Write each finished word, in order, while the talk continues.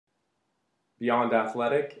Beyond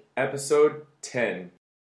Athletic, episode 10.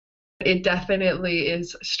 It definitely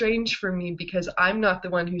is strange for me because I'm not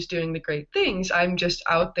the one who's doing the great things. I'm just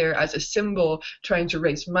out there as a symbol trying to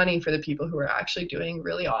raise money for the people who are actually doing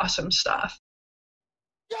really awesome stuff.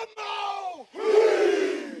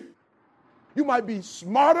 You might be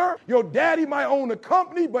smarter, your daddy might own a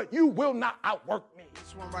company, but you will not outwork me.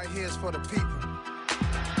 This one right here is for the people.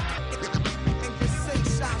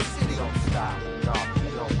 Don't stop,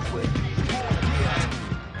 don't quit.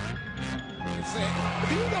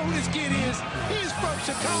 You know who this kid is? He's from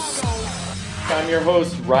Chicago. I'm your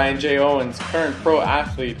host, Ryan J. Owens, current pro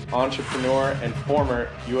athlete, entrepreneur, and former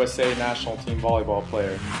USA national team volleyball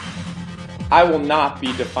player. I will not be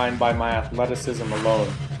defined by my athleticism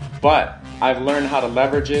alone, but I've learned how to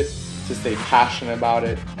leverage it to stay passionate about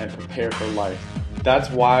it and prepare for life. That's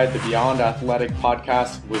why the Beyond Athletic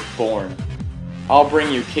podcast was born. I'll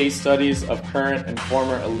bring you case studies of current and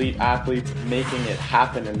former elite athletes making it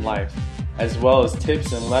happen in life, as well as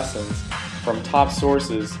tips and lessons from top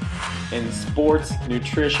sources in sports,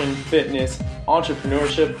 nutrition, fitness,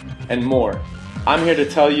 entrepreneurship, and more. I'm here to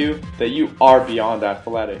tell you that you are beyond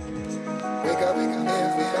athletic.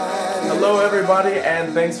 Hello everybody,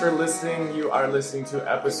 and thanks for listening. You are listening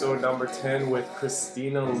to episode number 10 with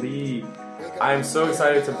Christina Lee. I am so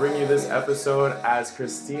excited to bring you this episode as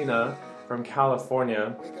Christina from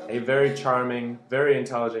California, a very charming, very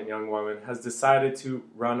intelligent young woman, has decided to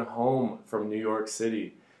run home from New York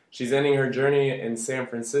City. She's ending her journey in San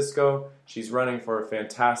Francisco. She's running for a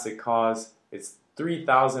fantastic cause. It's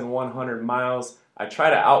 3,100 miles. I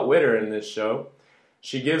try to outwit her in this show.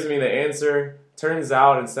 She gives me the answer. Turns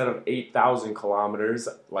out instead of 8,000 kilometers,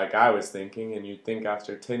 like I was thinking, and you'd think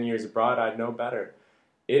after 10 years abroad I'd know better,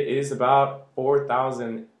 it is about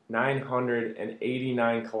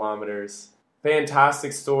 4,989 kilometers.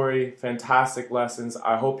 Fantastic story, fantastic lessons.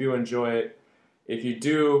 I hope you enjoy it. If you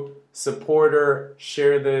do, support her,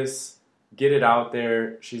 share this, get it out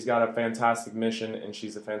there. She's got a fantastic mission and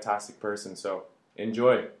she's a fantastic person, so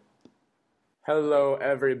enjoy. Hello,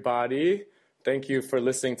 everybody. Thank you for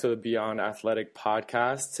listening to the Beyond Athletic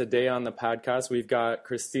podcast. Today on the podcast, we've got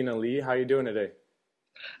Christina Lee. How are you doing today?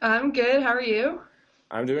 I'm good. How are you?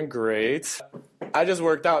 I'm doing great. I just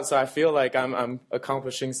worked out, so I feel like I'm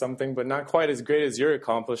accomplishing something, but not quite as great as you're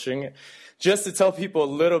accomplishing. Just to tell people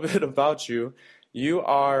a little bit about you, you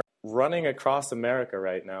are running across America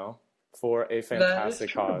right now for a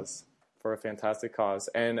fantastic cause.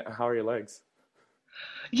 And how are your legs?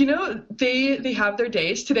 You know, they have their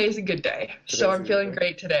days. Today's a good day, so I'm feeling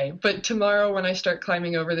great today. But tomorrow when I start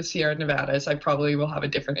climbing over the Sierra Nevadas, I probably will have a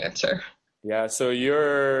different answer. Yeah, so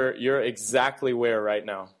you're exactly where right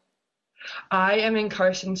now? I am in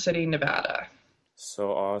Carson City, Nevada.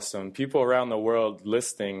 So awesome. People around the world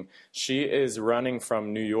listening, she is running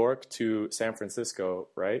from New York to San Francisco,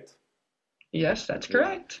 right? Yes, that's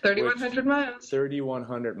correct. 3,100 miles.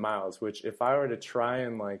 3,100 miles, which if I were to try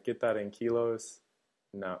and get that in kilos,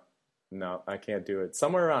 no, I can't do it.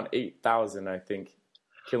 Somewhere around 8,000, I think,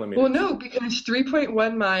 kilometers. Well, no, because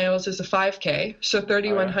 3.1 miles is a 5K, so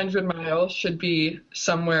 3,100 miles should be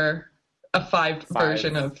somewhere a five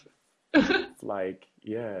version of. Five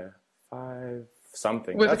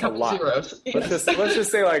something. With That's a couple lot. Zeros. Yes. Let's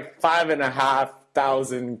just say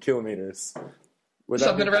 5,500 kilometers.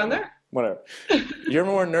 Something around there? Whatever. You're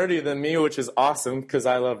more nerdy than me, which is awesome because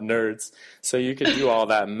I love nerds. So you could do all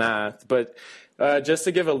that math. But just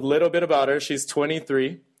to give a little bit about her, she's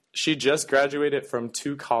 23. She just graduated from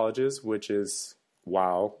 2 colleges, which is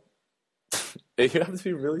wow. You have to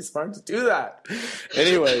be really smart to do that.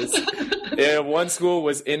 Anyways, one school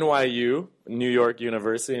was NYU, New York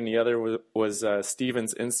University, and the other was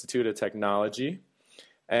Stevens Institute of Technology.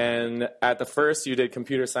 And at the first, you did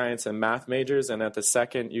computer science and math majors, and at the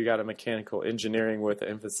second, you got a mechanical engineering with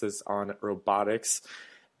emphasis on robotics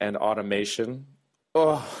and automation.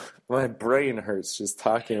 Oh, my brain hurts just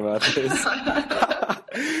talking about this.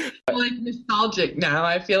 I'm nostalgic now.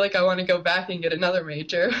 I feel like I want to go back and get another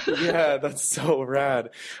major. Yeah, that's so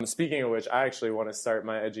rad. Speaking of which, I actually want to start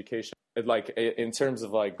my education. In terms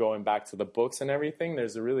of going back to the books and everything,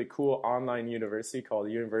 there's a really cool online university called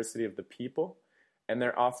University of the People. And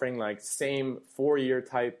they're offering same 4-year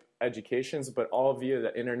type educations, but all via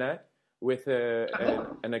the internet with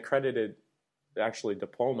an accredited actually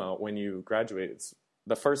diploma when you graduate. It's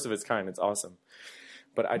the first of its kind. It's awesome.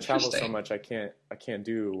 But I travel so much I can't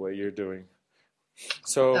do what you're doing.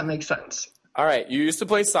 So that makes sense. All right, you used to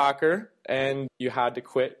play soccer and you had to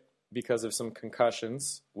quit because of some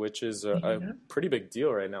concussions, which is a pretty big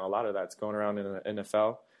deal right now. A lot of that's going around in the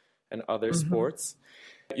NFL and other sports.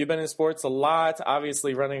 You've been in sports a lot.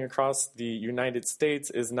 Obviously, running across the United States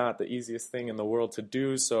is not the easiest thing in the world to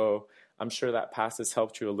do, so I'm sure that pass has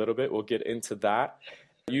helped you a little bit. We'll get into that.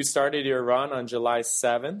 You started your run on July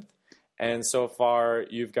 7th, and so far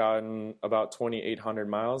you've gotten about 2,800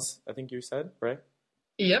 miles, I think you said, right?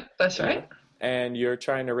 Yep, that's right. And you're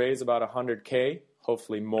trying to raise about 100K,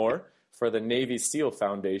 hopefully more, for the Navy SEAL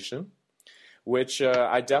Foundation, which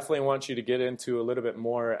I definitely want you to get into a little bit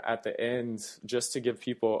more at the end, just to give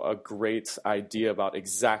people a great idea about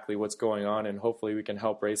exactly what's going on, and hopefully we can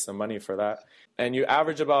help raise some money for that. And you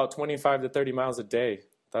average about 25 to 30 miles a day.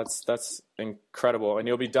 That's incredible. And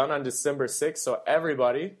you'll be done on December 6th, so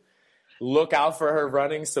everybody look out for her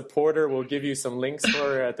running. Support her. We'll give you some links for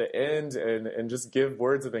her at the end, and just give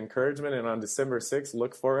words of encouragement. And on December 6th,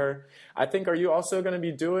 look for her. I think, are you also going to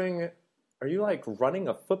be are you like running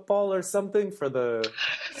a football or something for the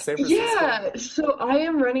San Francisco? Yeah, so I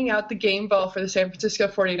am running out the game ball for the San Francisco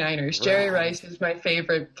 49ers. Jerry Rice is my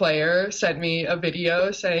favorite player, sent me a video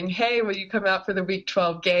saying, hey, will you come out for the Week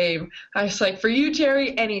 12 game? I was like, for you,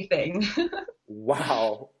 Jerry, anything.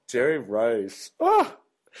 Wow, Jerry Rice. Oh,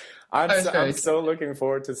 I'm so looking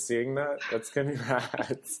forward to seeing that. That's going to be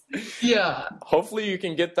rad. Yeah. Hopefully you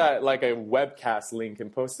can get that like a webcast link and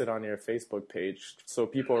post it on your Facebook page so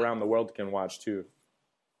people around the world can watch too.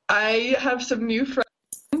 I have some new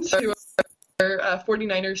friends who are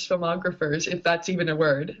 49ers filmographers, if that's even a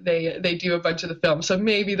word. They do a bunch of the film, so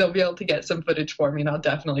maybe they'll be able to get some footage for me, and I'll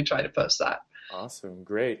definitely try to post that. Awesome.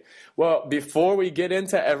 Great. Well, before we get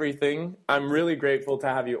into everything, I'm really grateful to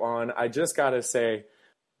have you on. I just got to say,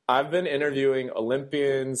 I've been interviewing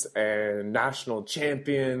Olympians and national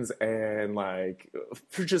champions and like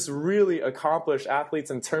just really accomplished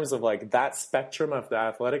athletes in terms of like that spectrum of the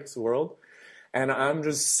athletics world. And I'm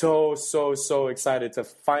just so excited to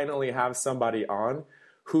finally have somebody on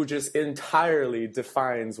who just entirely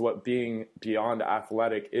defines what being beyond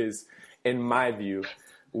athletic is, in my view,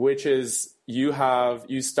 which is you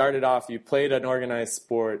started off, you played an organized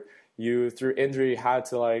sport. You, through injury, had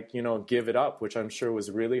to give it up, which I'm sure was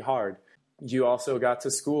really hard. You also got to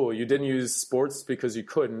school. You didn't use sports because you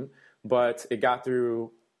couldn't, but it got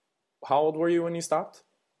through. How old were you when you stopped?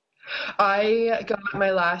 I got my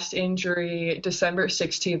last injury December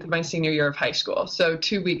 16th of my senior year of high school, so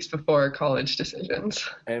 2 weeks before college decisions.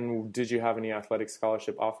 And did you have any athletic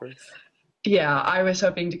scholarship offers? Yeah, I was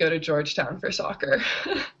hoping to go to Georgetown for soccer.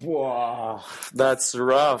 Wow, that's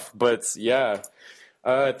rough, but yeah.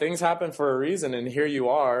 Things happen for a reason, and here you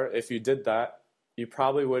are. If you did that, you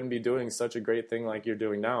probably wouldn't be doing such a great thing like you're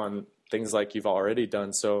doing now, and things like you've already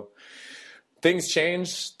done. So things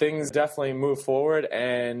change, things definitely move forward,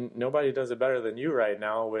 and nobody does it better than you right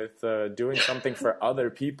now with doing something for other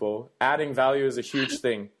people. Adding value is a huge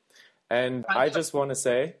thing. And I just want to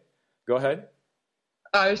say, go ahead.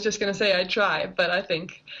 I was just going to say I'd try, but I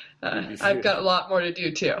think I've got a lot more to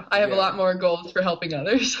do too. I have a lot more goals for helping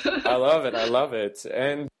others. I love it.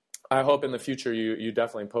 And I hope in the future you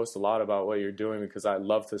definitely post a lot about what you're doing, because I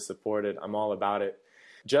love to support it. I'm all about it.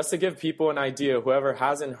 Just to give people an idea, whoever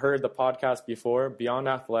hasn't heard the podcast before, Beyond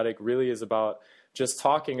Athletic really is about just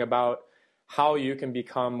talking about how you can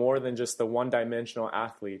become more than just the one-dimensional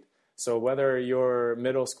athlete. So whether you're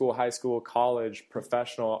middle school, high school, college,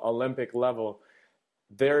 professional, Olympic level,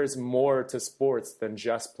 there's more to sports than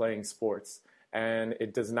just playing sports, and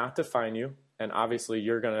it does not define you. And obviously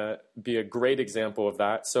you're going to be a great example of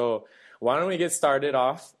that. So why don't we get started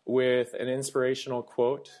off with an inspirational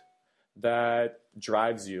quote that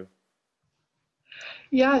drives you?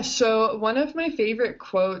 Yeah, so one of my favorite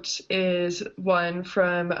quotes is one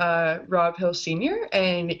from Rob Hill Sr.,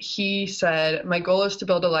 and he said, "My goal is to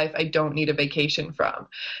build a life I don't need a vacation from."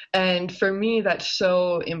 And for me, that's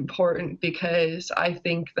so important, because I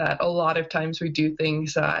think that a lot of times we do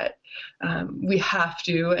things that we have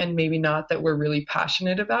to, and maybe not that we're really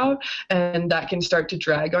passionate about, and that can start to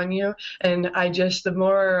drag on you. And the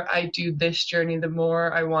more I do this journey, the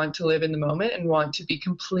more I want to live in the moment and want to be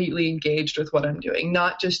completely engaged with what I'm doing,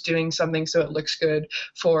 not just doing something so it looks good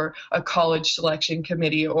for a college selection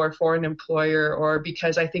committee or for an employer, or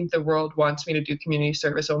because I think the world wants me to do community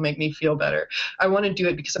service, it will make me feel better. I want to do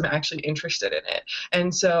it because I'm actually interested in it.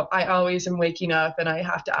 And so I always am waking up and I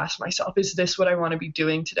have to ask myself, is this what I want to be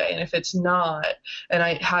doing today? And if it's not, and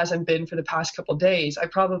it hasn't been for the past couple of days, I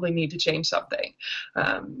probably need to change something.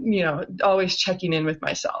 Always checking in with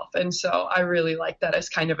myself. And so I really like that as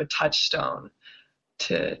kind of a touchstone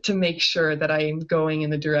to make sure that I am going in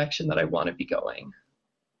the direction that I want to be going.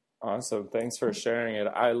 Awesome. Thanks for sharing it.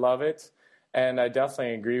 I love it. And I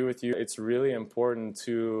definitely agree with you. It's really important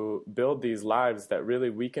to build these lives that really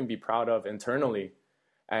we can be proud of internally.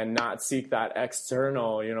 and not seek that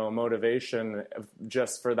external, motivation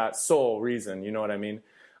just for that sole reason. You know what I mean?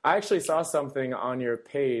 I actually saw something on your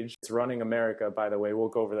page. It's Running America, by the way. We'll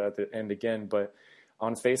go over that at the end again. But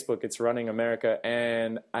on Facebook, it's Running America.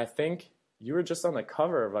 And I think you were just on the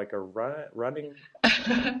cover of like a running...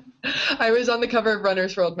 I was on the cover of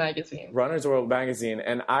Runner's World magazine. Runner's World magazine.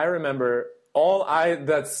 And I remember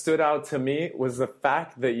that stood out to me was the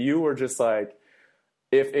fact that you were just like,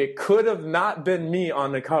 if it could have not been me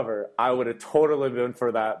on the cover, I would have totally been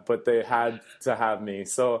for that, but they had to have me.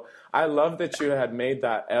 So I love that you had made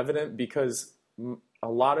that evident, because a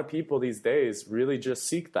lot of people these days really just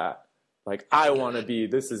seek that. Like, I want to be,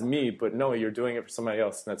 this is me, but no, you're doing it for somebody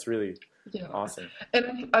else. And that's really awesome.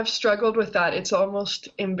 And I've struggled with that. It's almost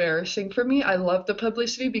embarrassing for me. I love the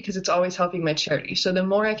publicity because it's always helping my charity. So the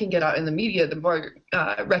more I can get out in the media, the more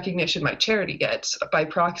recognition my charity gets by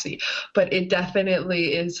proxy. But it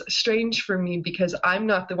definitely is strange for me because I'm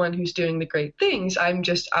not the one who's doing the great things. I'm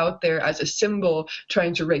just out there as a symbol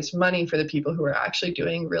trying to raise money for the people who are actually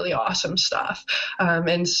doing really awesome stuff.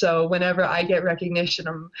 And so whenever I get recognition,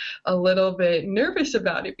 I'm a little bit nervous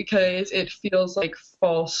about it because it feels like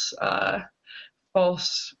false,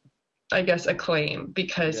 I guess, acclaim,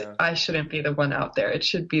 because I shouldn't be the one out there. It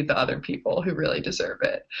should be the other people who really deserve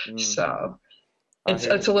it. So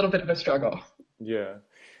it's a little bit of a struggle. Yeah.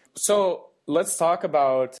 So let's talk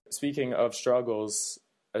about, speaking of struggles,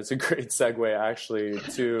 it's a great segue actually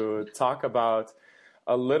to talk about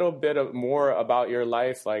a little bit more about your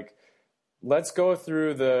life. Like, let's go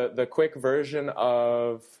through the quick version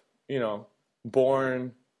of,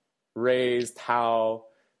 born, raised, how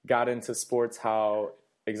got into sports,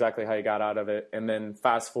 exactly how you got out of it, and then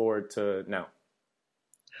fast forward to now.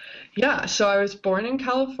 Yeah, so I was born in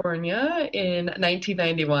California in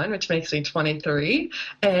 1991, which makes me 23,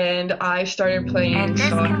 and I started playing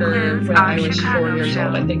soccer when I was 4 years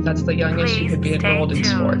old. I think that's the youngest you could be enrolled in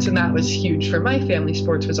sports, and that was huge for my family.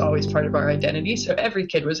 Sports was always part of our identity, so every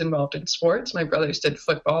kid was involved in sports. My brothers did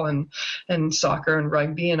football and soccer and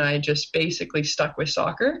rugby, and I just basically stuck with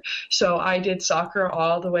soccer. So I did soccer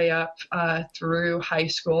all the way up through high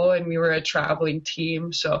school, and we were a traveling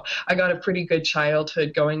team, so I got a pretty good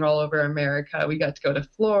childhood going all over America. We got to go to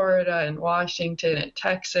Florida and Washington and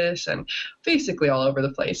Texas and basically all over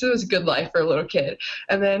the place. It was a good life for a little kid.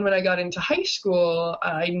 And then when I got into high school,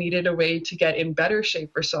 I needed a way to get in better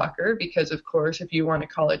shape for soccer because, of course, if you want a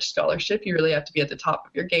college scholarship, you really have to be at the top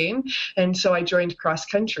of your game. And so I joined cross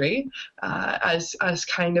country as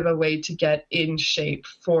kind of a way to get in shape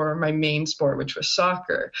for my main sport, which was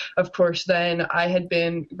soccer. Of course, then I had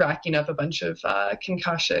been racking up a bunch of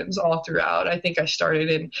concussions all throughout. I think I started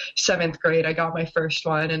in 7th grade. I got my first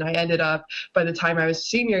one, and I ended up, by the time I was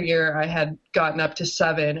senior year, I had gotten up to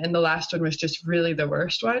 7, and the last one was just really the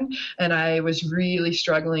worst one. And I was really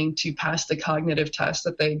struggling to pass the cognitive test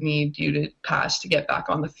that they need you to pass to get back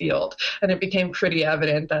on the field. And it became pretty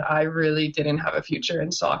evident that I really didn't have a future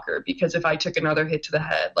in soccer, because if I took another hit to the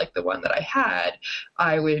head like the one that I had,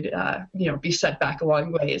 I would be set back a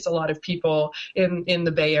long ways. A lot of people in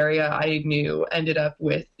the Bay Area I knew ended up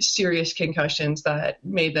with serious concussions that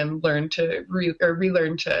made them learn to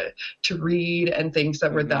relearn to read and things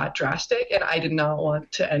that were that drastic. And I did not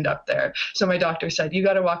want to end up there. So my doctor said, you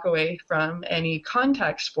got to walk away from any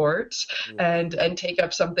contact sports and take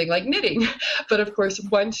up something like knitting. But of course,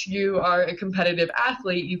 once you are a competitive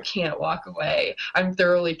athlete, you can't walk away. I'm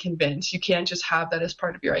thoroughly convinced. You can't just have that as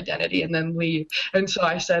part of your identity and then leave. And so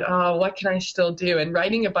I said, oh, what can I still do? And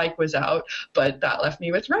riding a bike was out, but that left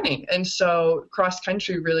me with running. And so cross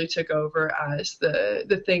country really took over as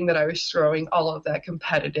the thing that I was throwing all of that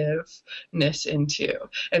competitiveness into.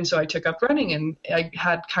 And so I took up running, and I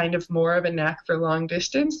had kind of more of a knack for long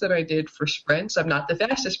distance than I did for sprints. I'm not the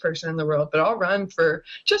fastest person in the world, but I'll run for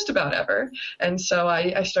just about ever. And so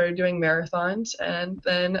I started doing marathons, and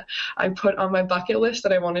then I put on my bucket list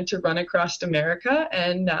that I wanted to run across America,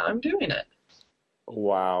 and now I'm doing it.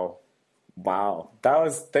 Wow.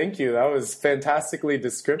 Thank you. That was fantastically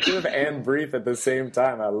descriptive and brief at the same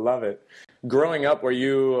time. I love it. Growing up, were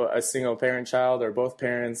you a single parent child or both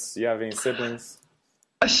parents? Do you have any siblings?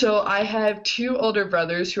 So I have 2 older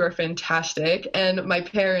brothers who are fantastic, and my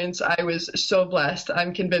parents, I was so blessed.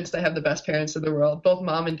 I'm convinced I have the best parents in the world. Both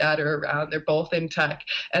mom and dad are around. They're both in tech,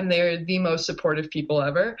 and they're the most supportive people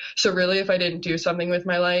ever. So really, if I didn't do something with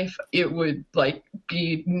my life, it would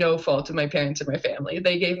be no fault of my parents and my family.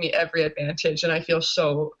 They gave me every advantage, and I feel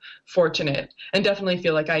so fortunate and definitely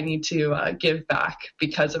feel like I need to give back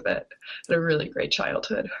because of it. Had a really great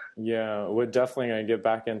childhood. Yeah, we're definitely going to get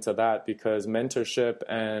back into that, because mentorship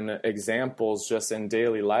and examples just in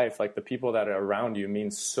daily life, like the people that are around you,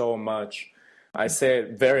 mean so much. I say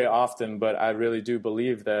it very often, but I really do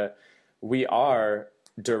believe that we are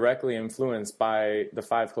directly influenced by the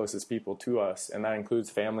 5 closest people to us, and that includes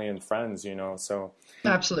family and friends, so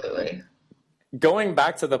Absolutely. going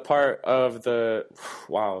back to the part of the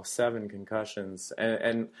 7 concussions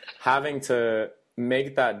and having to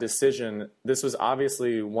make that decision, this was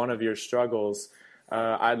obviously one of your struggles.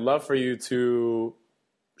 I'd love for you to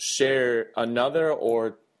share another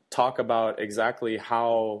or talk about exactly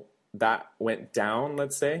how that went down,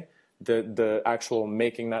 let's say, the actual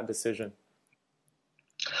making that decision.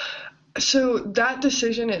 So that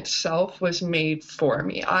decision itself was made for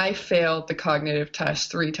me. I failed the cognitive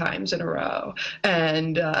test 3 times in a row.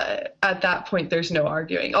 And at that point, there's no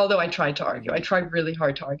arguing. Although I tried to argue. I tried really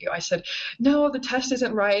hard to argue. I said, no, the test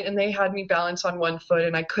isn't right. And they had me balance on one foot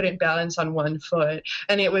and I couldn't balance on one foot.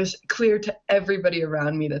 And it was clear to everybody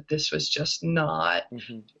around me that this was just not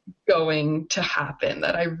going to happen,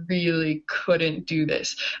 that I really couldn't do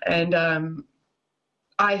this. And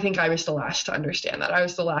I think I was the last to understand that. I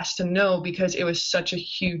was the last to know because it was such a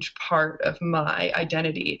huge part of my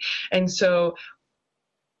identity. And so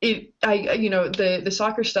the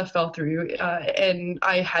soccer stuff fell through, and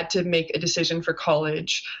I had to make a decision for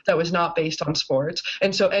college that was not based on sports.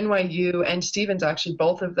 And so NYU and Stevens, actually,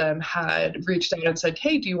 both of them had reached out and said,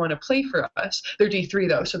 hey, do you want to play for us? They're D3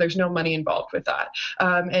 though, so there's no money involved with that.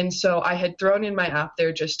 And so I had thrown in my app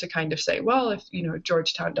there just to kind of say, well, if,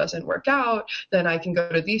 Georgetown doesn't work out, then I can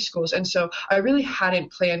go to these schools. And so I really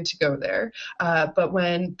hadn't planned to go there. But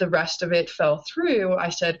when the rest of it fell through, I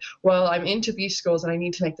said, well, I'm into these schools and I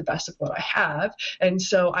need to make the best of what I have. And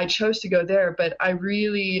so I chose to go there, but I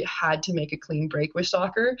really had to make a clean break with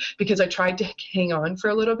soccer because I tried to hang on for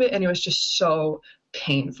a little bit and it was just so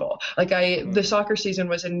painful. The soccer season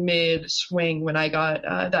was in mid-swing when I got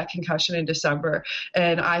that concussion in December,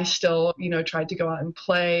 and I still, tried to go out and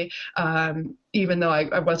play, even though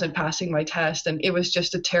I wasn't passing my test, and it was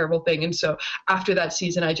just a terrible thing. And so after that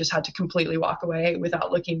season, I just had to completely walk away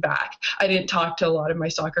without looking back. I didn't talk to a lot of my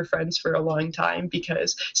soccer friends for a long time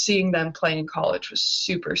because seeing them play in college was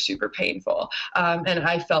super, super painful, and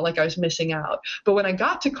I felt like I was missing out. But when I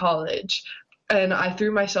got to college, and I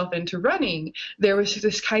threw myself into running, there was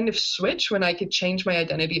this kind of switch when I could change my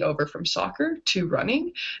identity over from soccer to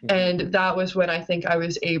running. And that was when I think I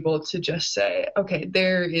was able to just say, okay,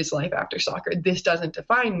 there is life after soccer. This doesn't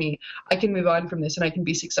define me. I can move on from this and I can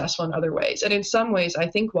be successful in other ways. And in some ways, I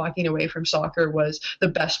think walking away from soccer was the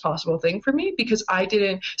best possible thing for me because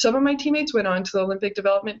some of my teammates went on to the Olympic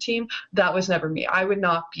development team. That was never me. I would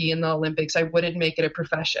not be in the Olympics. I wouldn't make it a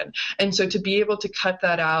profession. And so to be able to cut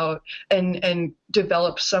that out and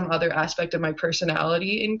develop some other aspect of my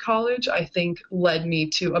personality in college, I think led me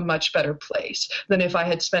to a much better place than if I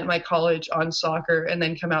had spent my college on soccer and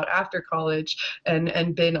then come out after college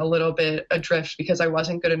and been a little bit adrift because I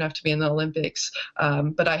wasn't good enough to be in the Olympics.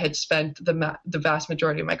 But I had spent the vast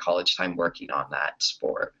majority of my college time working on that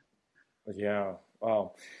sport. Yeah.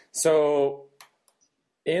 Wow. So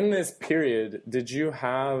in this period, did you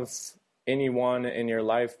have anyone in your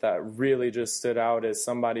life that really just stood out as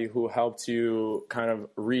somebody who helped you kind of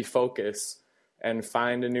refocus and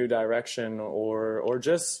find a new direction or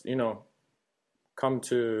just, come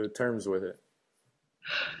to terms with it?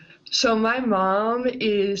 So my mom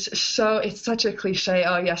it's such a cliche.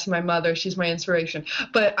 Oh yes, my mother, she's my inspiration.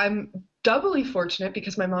 But I'm doubly fortunate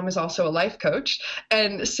because my mom is also a life coach.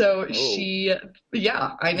 And so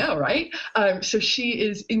yeah, I know, right? So she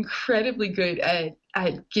is incredibly good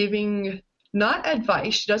at giving not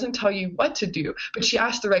advice. She doesn't tell you what to do, but she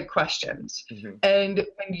asks the right questions. And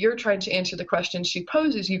when you're trying to answer the questions she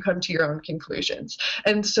poses, you come to your own conclusions.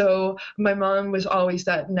 And so my mom was always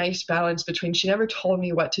that nice balance between, she never told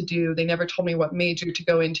me what to do. They never told me what major to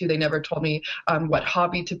go into. They never told me what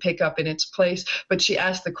hobby to pick up in its place, but she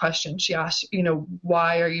asked the question. She asked,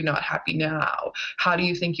 why are you not happy now? How do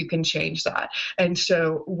you think you can change that? And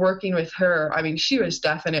so working with her, she was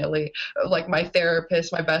definitely like my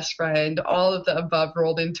therapist, my best friend, all of the above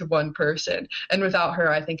rolled into one person. And without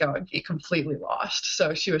her, I think I would be completely lost.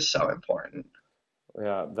 So she was so important.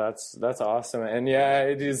 Yeah, that's awesome. And yeah,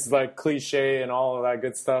 it is like cliche and all of that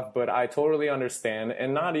good stuff, but I totally understand.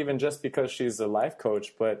 And not even just because she's a life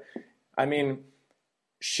coach, but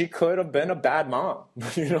she could have been a bad mom,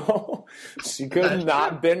 she could have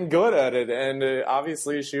not been good at it. And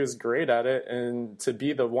obviously she was great at it. And to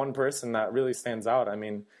be the one person that really stands out,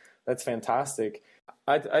 that's fantastic.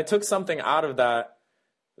 I took something out of that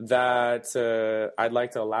I'd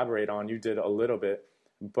like to elaborate on. You did a little bit,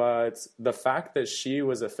 but the fact that she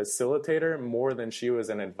was a facilitator more than she was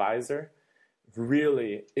an advisor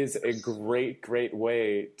really is a great, great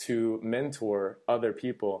way to mentor other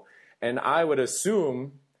people. And I would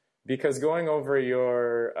assume, because going over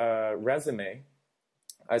your resume,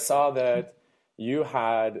 I saw that you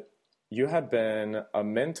had been a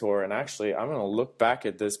mentor. And actually, I'm going to look back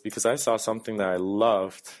at this because I saw something that I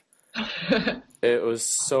loved. It was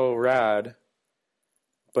so rad.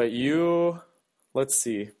 But let's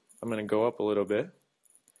see. I'm going to go up a little bit.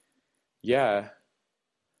 Yeah.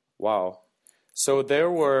 Wow. So there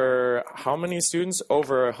were how many students?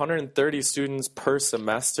 Over 130 students per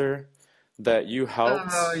semester that you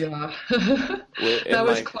helped? Oh, yeah. That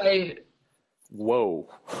was quite... Whoa.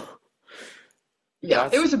 Yeah,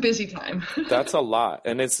 it was a busy time. That's a lot.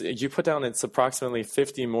 And you put down it's approximately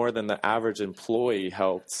 50 more than the average employee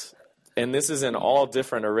helped. And this is in all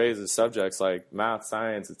different arrays of subjects like math,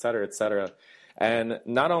 science, et cetera, et cetera. And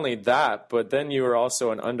not only that, but then you were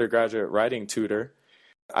also an undergraduate writing tutor.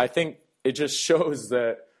 I think it just shows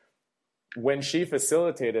that when she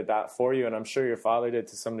facilitated that for you, and I'm sure your father did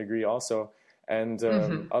to some degree also, and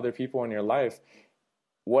other people in your life,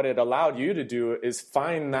 what it allowed you to do is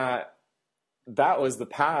find that was the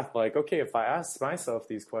path. Like, okay, if I ask myself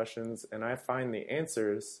these questions and I find the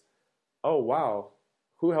answers, oh, wow,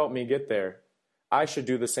 who helped me get there? I should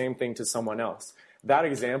do the same thing to someone else. That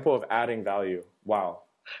example of adding value, wow.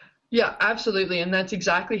 Yeah, absolutely. And that's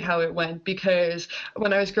exactly how it went, because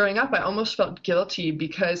when I was growing up, I almost felt guilty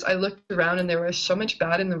because I looked around and there was so much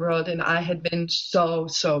bad in the world and I had been so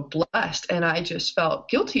blessed and I just felt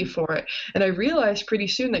guilty for it. And I realized pretty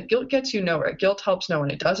soon that guilt gets you nowhere. Guilt helps no one.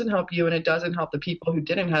 It doesn't help you and it doesn't help the people who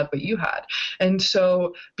didn't have what you had. And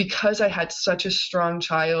so because I had such a strong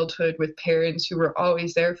childhood with parents who were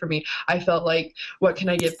always there for me, I felt like, what can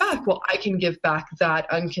I give back? Well, I can give back that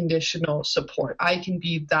unconditional support. I can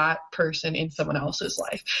be that person in someone else's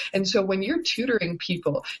life. And so when you're tutoring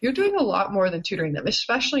people, you're doing a lot more than tutoring them,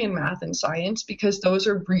 especially in math and science, because those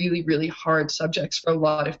are really, really hard subjects for a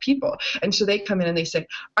lot of people. And so they come in and they say,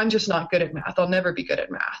 I'm just not good at math. I'll never be good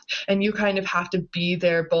at math. And you kind of have to be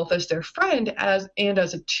there both as their friend as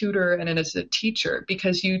a tutor and as a teacher,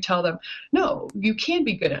 because you tell them, no, you can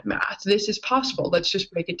be good at math. This is possible. Let's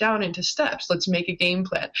just break it down into steps. Let's make a game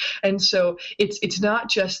plan. And so it's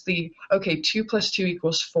not just the, okay, 2 + 2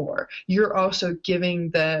 = 4. You're also giving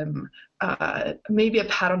them maybe a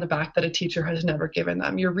pat on the back that a teacher has never given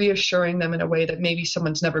them. You're reassuring them in a way that maybe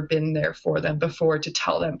someone's never been there for them before, to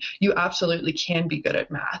tell them you absolutely can be good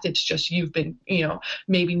at math. It's just you've been,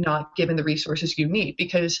 maybe not given the resources you need,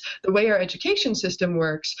 because the way our education system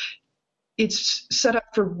works, it's set up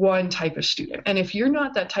for one type of student. And if you're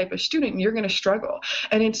not that type of student, you're going to struggle.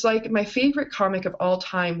 And it's like my favorite comic of all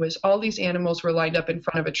time was all these animals were lined up in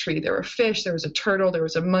front of a tree. There were fish, there was a turtle, there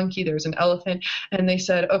was a monkey, there was an elephant. And they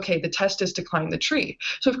said, okay, the test is to climb the tree.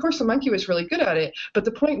 So of course the monkey was really good at it. But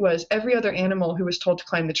the point was every other animal who was told to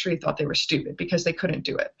climb the tree thought they were stupid because they couldn't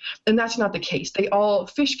do it. And that's not the case.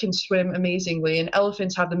 Fish can swim amazingly, and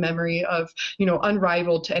elephants have the memory of,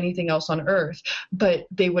 unrivaled to anything else on earth. But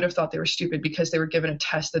they would have thought they were stupid because they were given a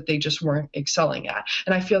test that they just weren't excelling at.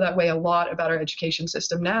 And I feel that way a lot about our education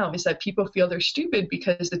system now, is that people feel they're stupid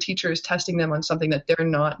because the teacher is testing them on something that they're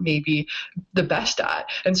not maybe the best at.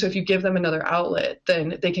 And so if you give them another outlet,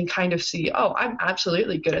 then they can kind of see, oh, I'm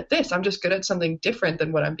absolutely good at this. I'm just good at something different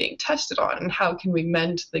than what I'm being tested on. And how can we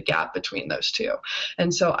mend the gap between those two?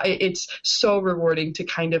 And so it's so rewarding to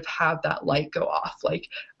kind of have that light go off. Like,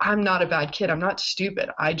 I'm not a bad kid. I'm not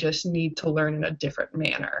stupid. I just need to learn in a different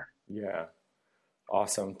manner. Yeah.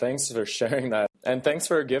 Awesome. Thanks for sharing that. And thanks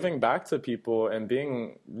for giving back to people and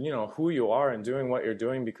being, who you are and doing what you're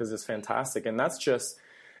doing, because it's fantastic. And that's just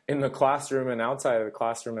in the classroom and outside of the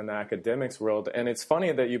classroom in the academics world. And it's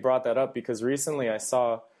funny that you brought that up, because recently I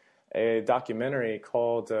saw a documentary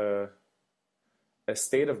called A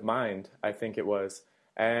State of Mind, I think it was.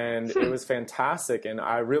 And it was fantastic. And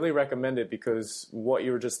I really recommend it because what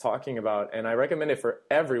you were just talking about, and I recommend it for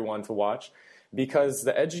everyone to watch, because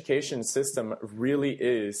the education system really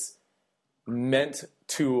is meant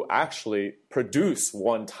to actually produce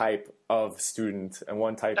one type of student and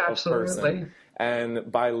one type of person. And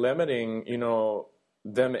by limiting,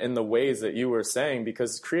 them in the ways that you were saying,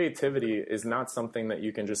 because creativity is not something that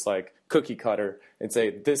you can just like cookie cutter and say,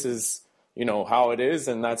 this is, how it is,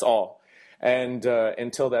 and that's all. And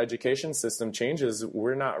until the education system changes,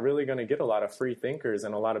 we're not really going to get a lot of free thinkers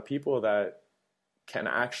and a lot of people that can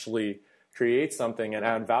actually create something and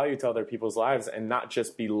add value to other people's lives and not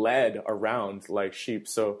just be led around like sheep.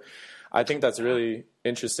 So I think that's really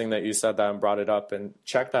interesting that you said that and brought it up, and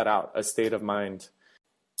check that out, A State of Mind.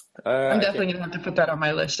 I'm definitely going to have to put that on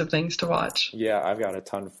my list of things to watch. Yeah, I've got a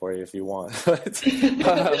ton for you if you want.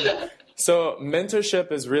 So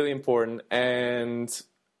mentorship is really important. And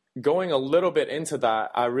going a little bit into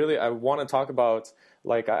that, I want to talk about,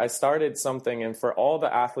 like, I started something, and for all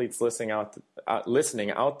the athletes listening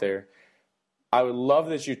out there, I would love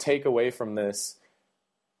that you take away from this: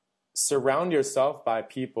 surround yourself by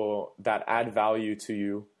people that add value to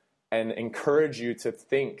you and encourage you to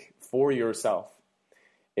think for yourself.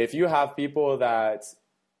 If you have people that,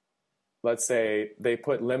 let's say, they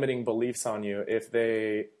put limiting beliefs on you, if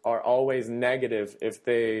they are always negative, if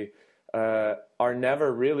they are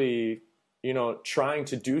never really, trying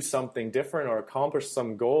to do something different or accomplish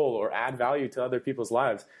some goal or add value to other people's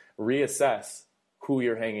lives, reassess who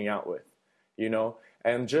you're hanging out with,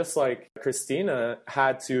 And just like Christina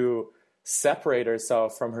had to separate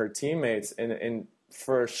herself from her teammates and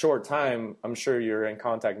for a short time, I'm sure you're in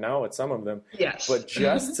contact now with some of them. Yes. But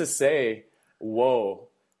just to say, whoa,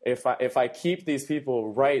 if I keep these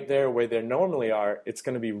people right there where they normally are, it's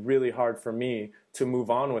going to be really hard for me to move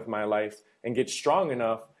on with my life and get strong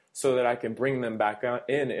enough so that I can bring them back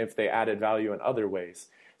in if they added value in other ways.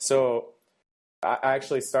 So I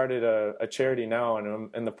actually started a charity now, and I'm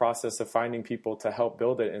in the process of finding people to help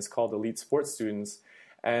build it. And it's called Elite Sports Students.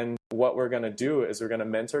 And what we're going to do is we're going to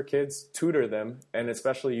mentor kids, tutor them, and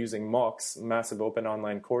especially using MOOCs, massive open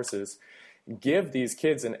online courses, give these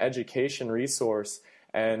kids an education resource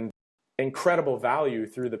and incredible value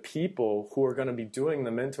through the people who are going to be doing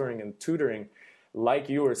the mentoring and tutoring. Like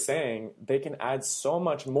you were saying, they can add so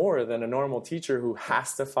much more than a normal teacher who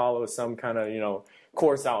has to follow some kind of,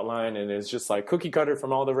 course outline and is just like cookie cutter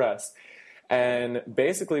from all the rest. And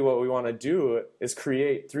basically what we want to do is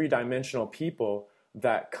create three-dimensional people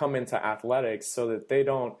that come into athletics so that they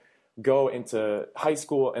don't go into high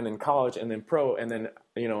school and then college and then pro and then,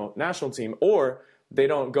 national team, or they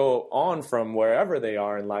don't go on from wherever they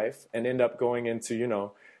are in life and end up going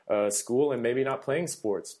into, school and maybe not playing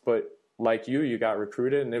sports. But like you got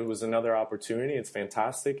recruited and it was another opportunity. It's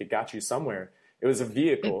fantastic. It got you somewhere. It was a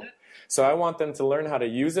vehicle. So I want them to learn how to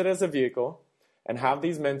use it as a vehicle and have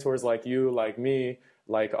these mentors like you, like me,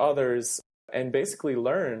 like others, and basically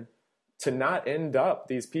learn to not end up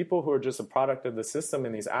these people who are just a product of the system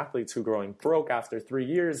and these athletes who are going broke after 3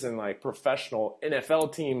 years in like professional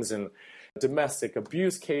NFL teams and domestic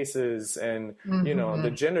abuse cases and,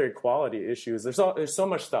 the gender equality issues. There's so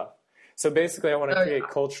much stuff. So basically I want to create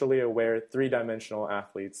culturally aware, three-dimensional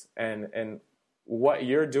athletes, and what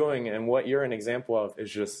you're doing and what you're an example of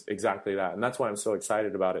is just exactly that. And that's why I'm so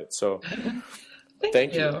excited about it. So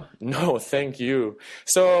Thank you. No, thank you.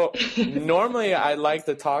 So normally I like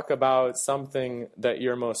to talk about something that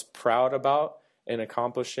you're most proud about in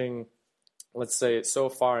accomplishing, let's say, so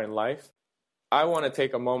far in life. I want to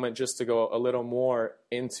take a moment just to go a little more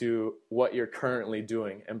into what you're currently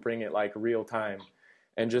doing and bring it like real time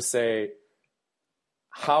and just say,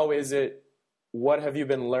 how is it? What have you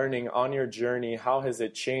been learning on your journey? How has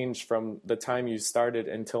it changed from the time you started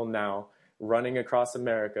until now, running across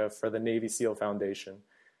America for the Navy SEAL Foundation?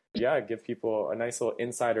 Yeah, give people a nice little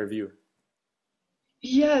insider view.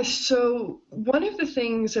 Yes, so one of the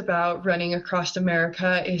things about running across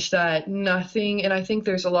America is that nothing, and I think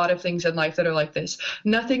there's a lot of things in life that are like this,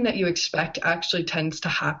 nothing that you expect actually tends to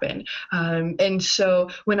happen. And so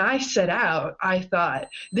when I set out, I thought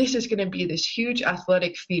this is going to be this huge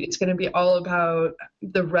athletic feat. It's going to be all about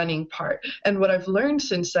the running part. And what I've learned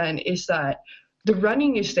since then is that the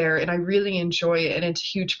running is there and I really enjoy it and it's a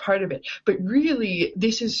huge part of it. But really,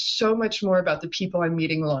 this is so much more about the people I'm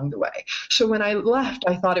meeting along the way. So when I left,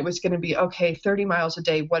 I thought it was going to be, okay, 30 miles a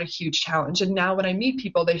day, what a huge challenge. And now when I meet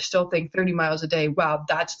people, they still think 30 miles a day, wow,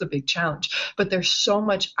 that's the big challenge. But there's so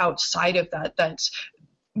much outside of that that's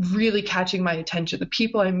really catching my attention. The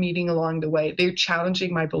people I'm meeting along the way, they're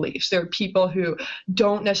challenging my beliefs. There are people who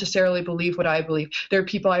don't necessarily believe what I believe. There are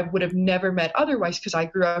people I would have never met otherwise because I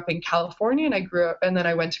grew up in California and then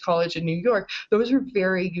I went to college in New York. Those are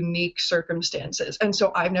very unique circumstances. And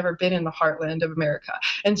so I've never been in the heartland of America.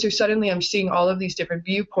 And so suddenly I'm seeing all of these different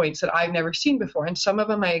viewpoints that I've never seen before. And some of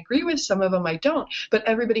them I agree with, some of them I don't. But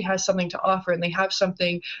everybody has something to offer and they have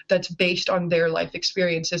something that's based on their life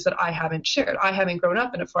experiences that I haven't shared. I haven't grown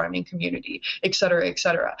up in a farming community, et cetera, et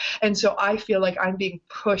cetera. And so I feel like I'm being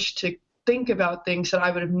pushed to think about things that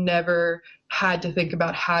I would have never had to think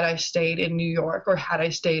about had I stayed in New York or had I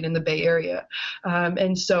stayed in the Bay Area.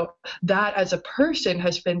 And so that as a person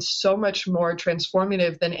has been so much more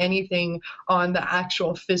transformative than anything on the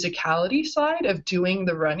actual physicality side of doing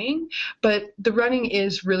the running. But the running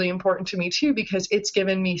is really important to me too, because it's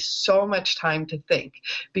given me so much time to think,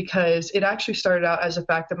 because it actually started out as a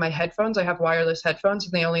fact that my headphones, I have wireless headphones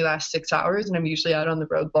and they only last 6 hours and I'm usually out on the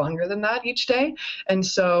road longer than that each day. And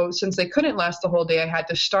so since they couldn't last the whole day, I had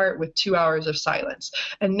to start with 2 hours of silence.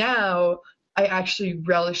 And now I actually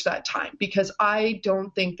relish that time, because I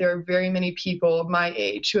don't think there are very many people my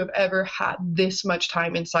age who have ever had this much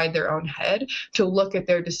time inside their own head to look at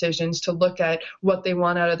their decisions, to look at what they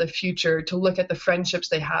want out of the future, to look at the friendships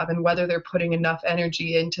they have and whether they're putting enough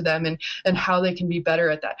energy into them, and how they can be better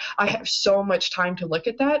at that. I have so much time to look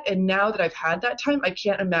at that. And now that I've had that time, I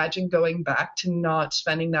can't imagine going back to not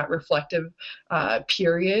spending that reflective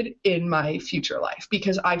period in my future life,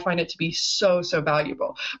 because I find it to be so, so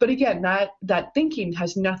valuable. But again, that thinking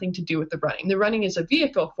has nothing to do with the running. The running is a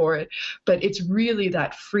vehicle for it, but it's really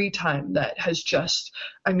that free time that has just,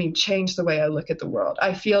 changed the way I look at the world.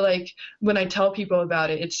 I feel like when I tell people about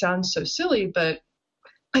it, it sounds so silly, but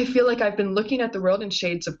I feel like I've been looking at the world in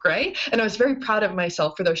shades of gray, and I was very proud of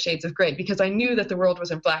myself for those shades of gray, because I knew that the world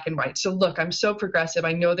wasn't black and white. So look, I'm so progressive.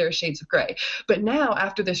 I know there are shades of gray. But now,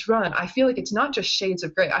 after this run, I feel like it's not just shades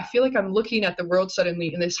of gray. I feel like I'm looking at the world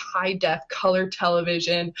suddenly in this high-def color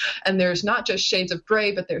television, and there's not just shades of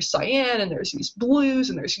gray, but there's cyan, and there's these blues,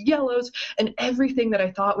 and there's yellows, and everything that I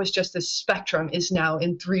thought was just this spectrum is now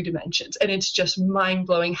in 3 dimensions. And it's just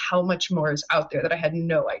mind-blowing how much more is out there that I had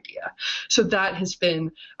no idea. So that has been,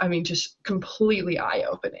 just completely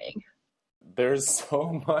eye-opening. There's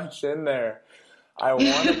so much in there. I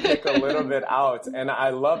want to pick a little bit out, and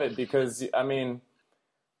I love it because,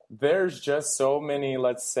 there's just so many,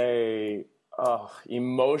 let's say,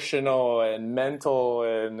 emotional and mental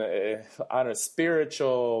and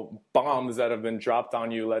spiritual bombs that have been dropped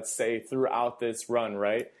on you, let's say, throughout this run,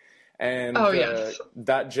 right? And yes.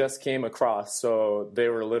 That just came across. So they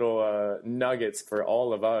were little nuggets for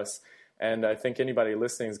all of us. And I think anybody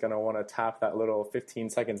listening is going to want to tap that little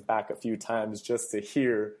 15 seconds back a few times just to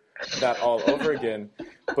hear that all over again.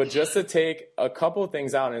 But just to take a couple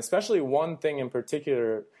things out, and especially one thing in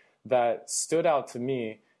particular that stood out to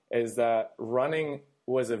me, is that running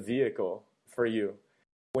was a vehicle for you.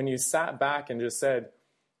 When you sat back and just said,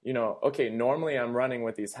 okay, normally I'm running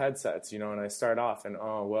with these headsets, and I start off and,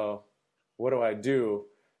 what do I do?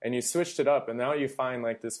 And you switched it up, and now you find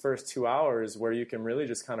like this first 2 hours where you can really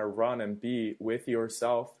just kind of run and be with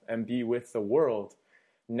yourself and be with the world.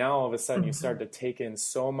 Now all of a sudden you start to take in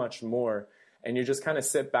so much more, and you just kind of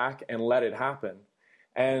sit back and let it happen.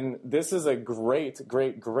 And this is a great,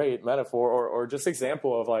 great, great metaphor or just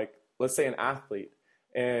example of, like, let's say an athlete.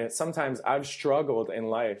 And sometimes I've struggled in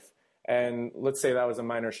life, and let's say that was a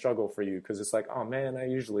minor struggle for you because it's like, oh man, I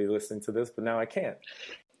usually listen to this, but now I can't.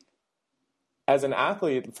 As an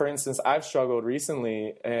athlete, for instance, I've struggled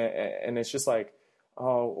recently, and it's just like,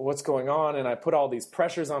 oh, what's going on? And I put all these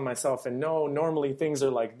pressures on myself, and no, normally things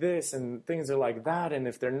are like this and things are like that. And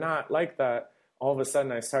if they're not like that, all of a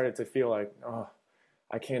sudden I started to feel like, oh,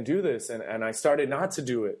 I can't do this. And I started not to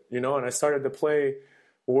do it, and I started to play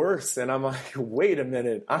worse. And I'm like, wait a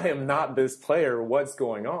minute, I am not this player. What's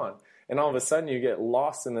going on? And all of a sudden you get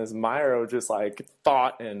lost in this mire of just like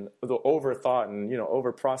thought and the overthought and,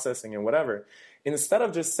 over processing and whatever. Instead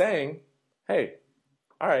of just saying, hey,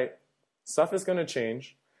 all right, stuff is going to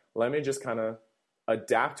change. Let me just kind of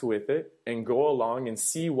adapt with it and go along and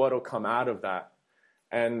see what will come out of that.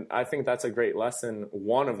 And I think that's a great lesson,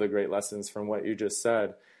 one of the great lessons from what you just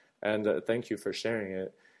said. And thank you for sharing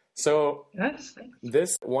it. So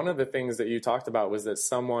yes, one of the things that you talked about was that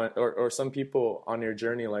someone or some people on your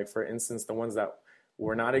journey, like for instance, the ones that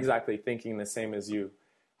were not exactly thinking the same as you,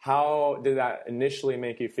 how did that initially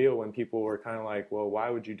make you feel when people were kind of like, well, why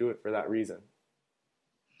would you do it for that reason?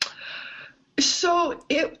 So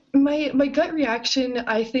my gut reaction,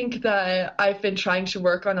 I think that I've been trying to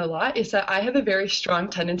work on a lot, is that I have a very strong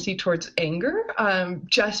tendency towards anger,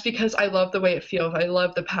 just because I love the way it feels. I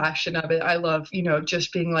love the passion of it. I love,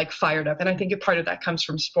 just being like fired up. And I think a part of that comes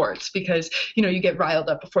from sports because, you get riled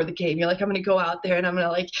up before the game. You're like, I'm going to go out there and I'm going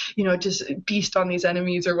to like, just beast on these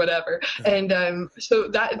enemies or whatever. And so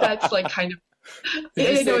that's like kind of,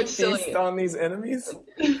 I know it's silly. Feast on these enemies?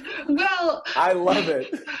 Well, I love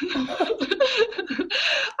it.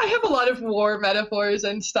 I have a lot of war metaphors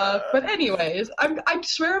and stuff, but anyways, I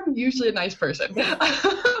swear I'm usually a nice person.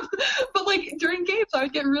 But like during games, I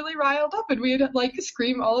would get really riled up, and we'd like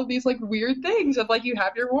scream all of these like weird things of like you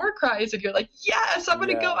have your war cries, and you're like, yes, I'm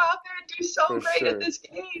gonna go out there and do so great at this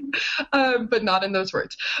game, but not in those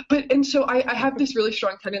words. And so I have this really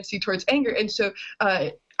strong tendency towards anger, and so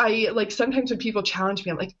I like sometimes when people challenge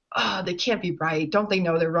me, I'm like, they can't be right. Don't they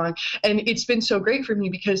know they're wrong? And it's been so great for me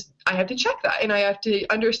because I have to check that, and I have to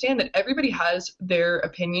understand that everybody has their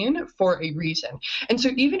opinion for a reason. And so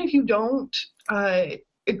even if you don't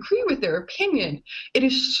agree with their opinion, it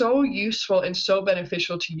is so useful and so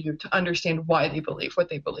beneficial to you to understand why they believe what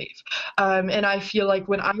they believe. And I feel like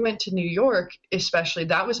when I went to New York, especially,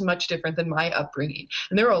 that was much different than my upbringing.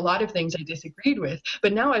 And there were a lot of things I disagreed with.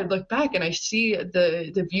 But now I look back and I see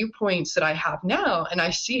the viewpoints that I have now, and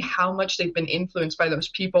I see how much they've been influenced by those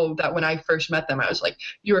people that when I first met them, I was like,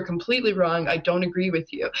 you are completely wrong. I don't agree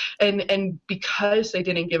with you. And because they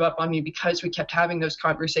didn't give up on me, because we kept having those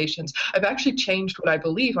conversations, I've actually changed what I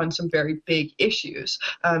believe on some very big issues,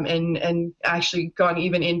 and actually gone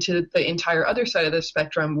even into the entire other side of the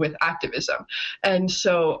spectrum with activism. And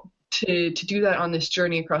so to do that on this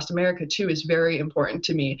journey across America too is very important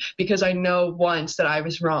to me, because I know once that I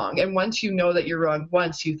was wrong. And once you know that you're wrong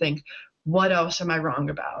once, you think, what else am I wrong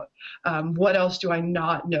about? What else do I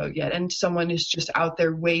not know yet? And someone is just out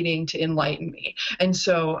there waiting to enlighten me. And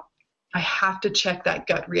so I have to check that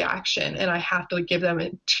gut reaction, and I have to give them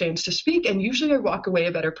a chance to speak. And usually I walk away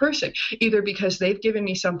a better person, either because they've given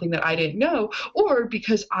me something that I didn't know, or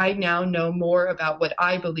because I now know more about what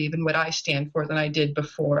I believe and what I stand for than I did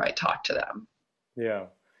before I talked to them. Yeah,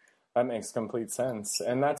 that makes complete sense.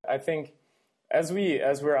 And that's, I think, as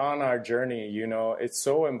we're on our journey, you know, it's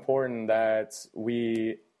so important that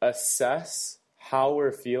we assess how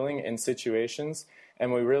we're feeling in situations,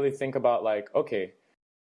 and we really think about, like, okay,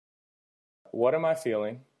 what am I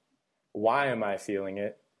feeling? Why am I feeling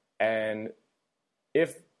it? And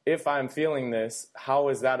if I'm feeling this, how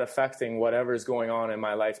is that affecting whatever's going on in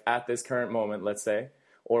my life at this current moment, let's say,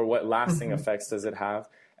 or what lasting effects does it have?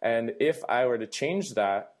 And if I were to change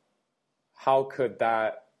that, how could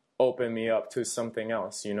that open me up to something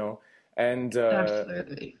else, you know? And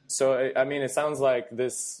Absolutely. So, I mean, it sounds like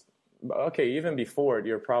this, okay, even before it,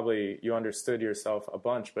 you understood yourself a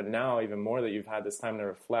bunch, but now even more that you've had this time to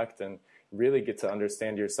reflect and really get to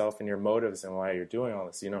understand yourself and your motives and why you're doing all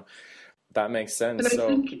this, you know, that makes sense. And I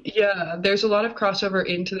think, yeah, there's a lot of crossover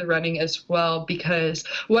into the running as well, because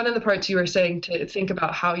one of the parts you were saying to think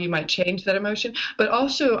about how you might change that emotion, but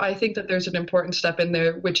also I think that there's an important step in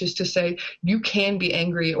there, which is to say you can be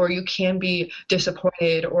angry, or you can be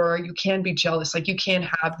disappointed, or you can be jealous. Like, you can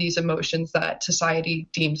have these emotions that society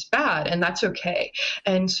deems bad, and that's okay.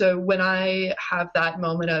 And so when I have that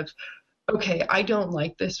moment of, okay, I don't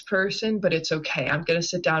like this person, but it's okay, I'm going to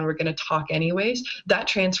sit down, we're going to talk anyways, that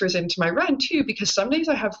transfers into my run too, because some days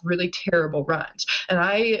I have really terrible runs.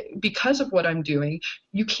 And because of what I'm doing,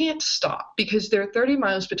 you can't stop, because there are 30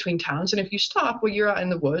 miles between towns. And if you stop, well, you're out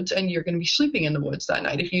in the woods and you're going to be sleeping in the woods that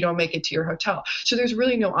night if you don't make it to your hotel. So there's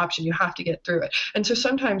really no option. You have to get through it. And so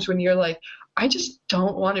sometimes when you're like, I just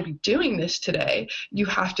don't want to be doing this today, you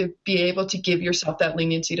have to be able to give yourself that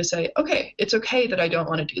leniency to say, okay, it's okay that I don't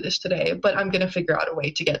want to do this today, but I'm going to figure out a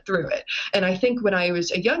way to get through it. And I think when I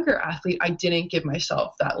was a younger athlete, I didn't give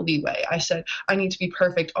myself that leeway. I said, I need to be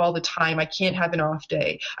perfect all the time. I can't have an off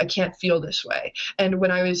day. I can't feel this way. And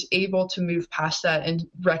when I was able to move past that and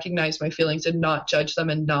recognize my feelings and not judge them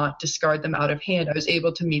and not discard them out of hand, I was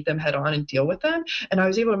able to meet them head on and deal with them. And I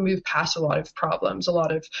was able to move past a lot of problems, a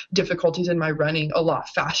lot of difficulties in my running a lot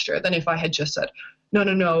faster than if I had just said,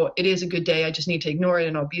 no, it is a good day, I just need to ignore it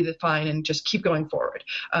and I'll be fine and just keep going forward.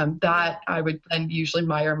 That I would then usually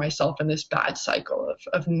mire myself in this bad cycle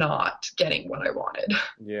of not getting what I wanted.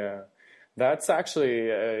 Yeah, that's actually,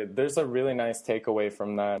 there's a really nice takeaway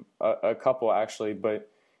from that, a couple actually, but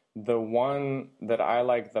the one that I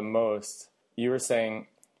like the most, you were saying,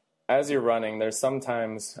 as you're running, there's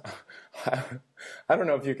sometimes, I don't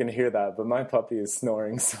know if you can hear that, but my puppy is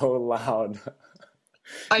snoring so loud.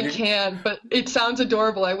 I can, but it sounds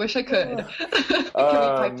adorable. I wish I could. Can we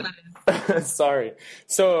pipe that in? Sorry.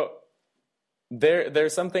 So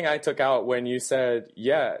there's something I took out when you said,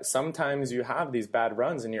 yeah, sometimes you have these bad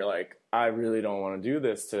runs and you're like, I really don't want to do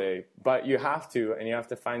this today, but you have to, and you have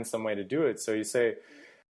to find some way to do it. So you say,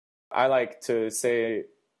 I like to say,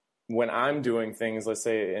 when I'm doing things, let's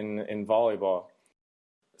say in volleyball,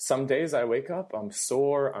 some days I wake up, I'm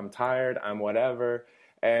sore, I'm tired, I'm whatever.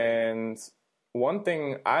 And one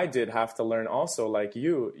thing I did have to learn also, like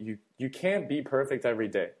you can't be perfect every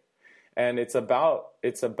day. And it's about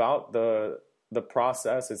the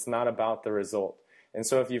process. It's not about the result. And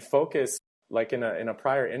so if you focus, like in a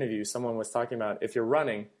prior interview, someone was talking about, if you're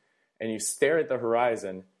running and you stare at the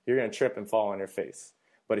horizon, you're going to trip and fall on your face.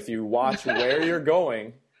 But if you watch where you're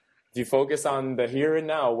going, if you focus on the here and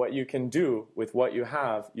now, what you can do with what you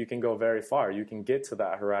have, you can go very far. You can get to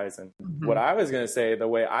that horizon. Mm-hmm. What I was going to say, the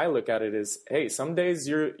way I look at it is, hey, some days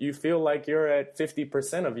you feel like you're at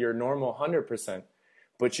 50% of your normal 100%,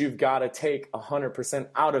 but you've got to take 100%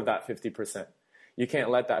 out of that 50%. You can't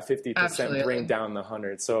let that 50% bring down the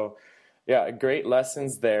 100. So yeah, great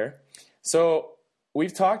lessons there. So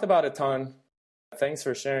we've talked about a ton. Thanks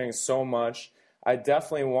for sharing so much. I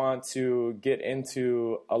definitely want to get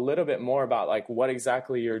into a little bit more about like what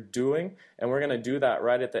exactly you're doing. And we're going to do that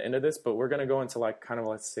right at the end of this, but we're going to go into like kind of,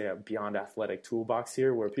 let's say, a beyond athletic toolbox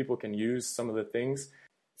here where people can use some of the things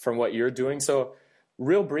from what you're doing. So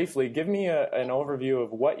real briefly, give me an overview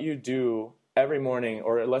of what you do every morning,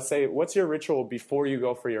 or let's say, what's your ritual before you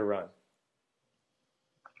go for your run?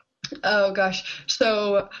 Oh gosh.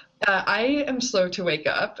 So I am slow to wake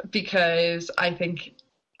up because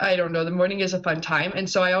I don't know, the morning is a fun time. And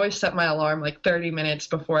so I always set my alarm like 30 minutes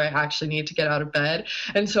before I actually need to get out of bed.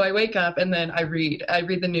 And so I wake up and then I read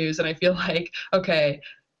the news and I feel like, okay,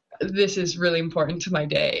 this is really important to my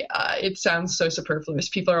day. It sounds so superfluous.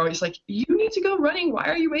 People are always like, you need to go running. Why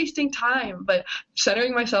are you wasting time? But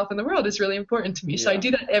centering myself in the world is really important to me. So I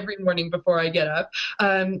do that every morning before I get up.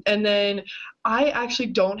 And then I actually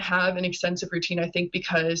don't have an extensive routine, I think,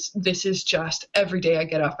 because this is just every day I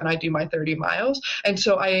get up and I do my 30 miles. And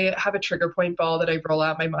so I have a trigger point ball that I roll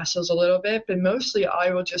out my muscles a little bit, but mostly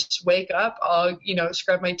I will just wake up, I'll,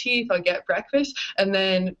 scrub my teeth, I'll get breakfast, and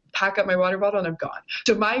then pack up my water bottle and I'm gone.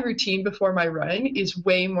 So my routine before my run is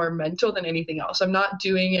way more mental than anything else. I'm not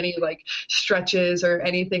doing any like stretches or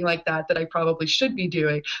anything like that I probably should be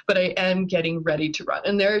doing, but I am getting ready to run.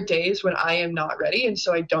 And there are days when I am not ready, and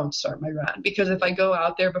so I don't start my run, because if I go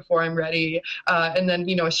out there before I'm ready and then,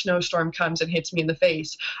 a snowstorm comes and hits me in the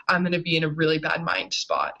face, I'm going to be in a really bad mind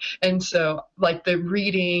spot. And so like the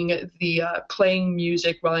reading, the playing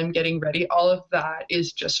music while I'm getting ready, all of that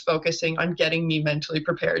is just focusing on getting me mentally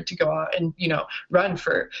prepared to go out and, run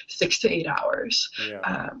for 6 to 8 hours.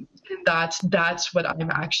 Yeah. That's what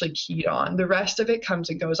I'm actually keyed on. The rest of it comes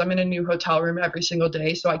and goes. I'm in a new hotel room every single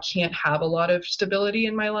day, so I can't have a lot of stability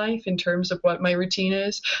in my life in terms of what my routine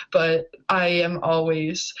is, but I am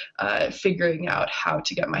always figuring out how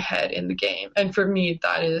to get my head in the game. And for me,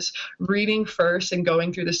 that is reading first and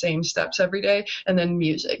going through the same steps every day, and then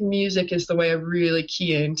music. Music is the way I really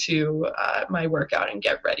key into my workout and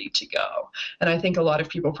get ready to go. And I think a lot of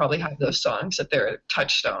people probably have those songs that they're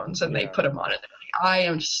touchstones and they put them on it. I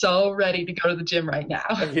am so ready to go to the gym right now.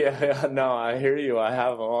 Yeah, no, I hear you. I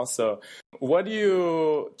have them also. What do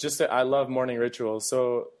you, I love morning rituals.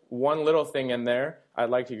 So one little thing in there I'd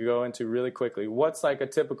like to go into really quickly. What's like a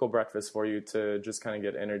typical breakfast for you to just kind of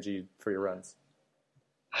get energy for your runs?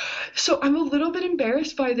 So I'm a little bit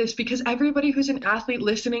embarrassed by this because everybody who's an athlete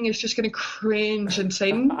listening is just going to cringe and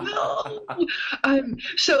say, no.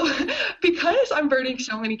 So because I'm burning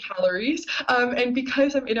so many calories and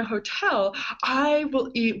because I'm in a hotel, I will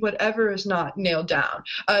eat whatever is not nailed down.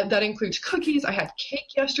 That includes cookies. I had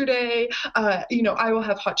cake yesterday. I will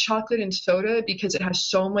have hot chocolate and soda because it has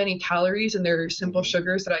so many calories and there are simple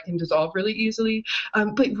sugars that I can dissolve really easily.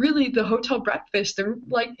 But really the hotel breakfast, they're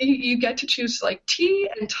like, you get to choose like tea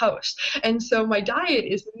and toast. And so my diet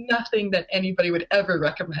is nothing that anybody would ever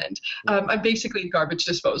recommend. I'm basically garbage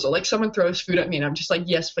disposal. Like someone throws food at me and I'm just like,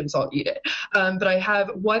 yes, please, I'll eat it. But I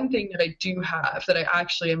have one thing that I do have that I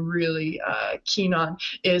actually am really keen on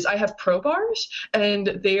is I have Pro Bars,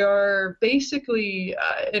 and they are basically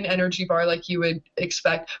an energy bar like you would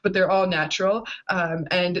expect, but they're all natural.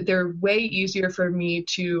 And they're way easier for me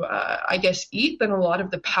to, eat than a lot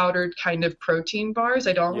of the powdered kind of protein bars.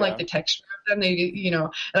 I don't like the texture of them. They,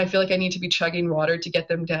 and I feel like I need to be chugging water to get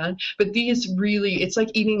them down. But these really, it's like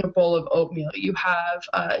eating a bowl of oatmeal. You have,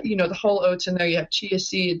 the whole oats in there. You have chia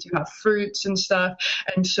seeds, you have fruits and stuff.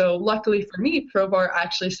 And so luckily for me, ProBar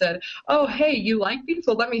actually said, oh, hey, you like these?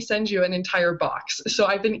 Well, let me send you an entire box. So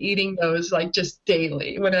I've been eating those like just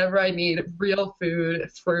daily. Whenever I need real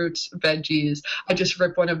food, fruits, veggies, I just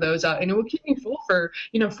rip one of those out and it will keep me full for,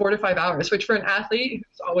 4 to 5 hours, which for an athlete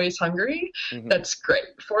who's always hungry, that's great.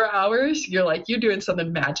 4 hours, you're doing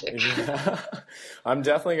something magic. Yeah. I'm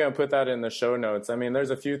definitely going to put that in the show notes. I mean, there's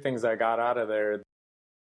a few things I got out of there.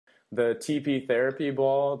 The TP therapy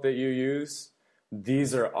ball that you use,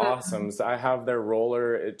 these are awesome. I have their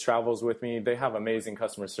roller. It travels with me. They have amazing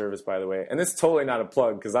customer service, by the way. And it's totally not a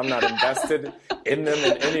plug because I'm not invested in them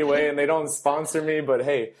in any way and they don't sponsor me. But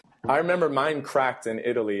hey, I remember mine cracked in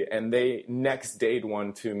Italy and they next dayed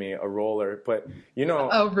one to me, a roller. But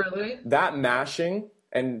oh, really? That mashing,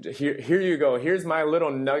 and here you go. Here's my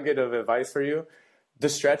little nugget of advice for you. The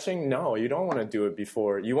stretching, no, you don't want to do it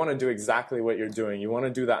before. You want to do exactly what you're doing. You want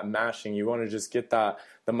to do that mashing. You want to just get the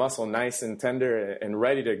muscle nice and tender and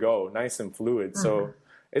ready to go, nice and fluid. So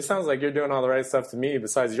it sounds like you're doing all the right stuff to me,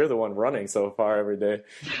 besides you're the one running so far every day.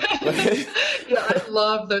 Yeah, I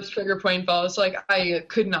love those trigger point balls. Like, I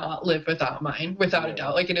could not live without mine, without a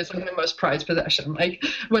doubt. Like, it is like my most prized possession. Like,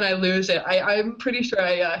 when I lose it, I'm pretty sure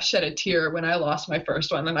I shed a tear when I lost my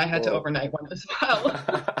first one, and I had to overnight one as well.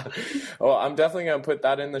 Well, I'm definitely going to put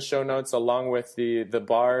that in the show notes along with the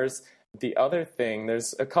bars. The other thing,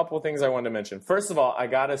 there's a couple things I wanted to mention. First of all, I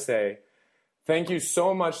got to say, thank you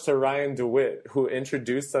so much to Ryan DeWitt, who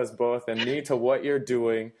introduced us both and me to what you're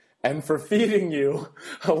doing, and for feeding you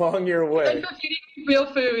along your way. And for feeding me real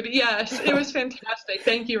food, yes. It was fantastic.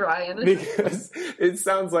 Thank you, Ryan. Because it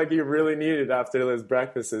sounds like you really need it after those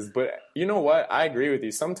breakfasts. But you know what? I agree with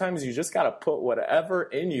you. Sometimes you just got to put whatever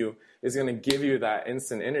in you is going to give you that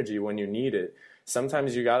instant energy when you need it.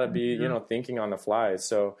 Sometimes you got to be, thinking on the fly.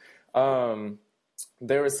 So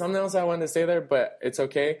there was something else I wanted to say there, but it's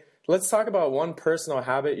okay. Let's talk about one personal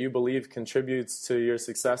habit you believe contributes to your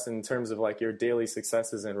success in terms of like your daily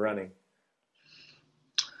successes in running.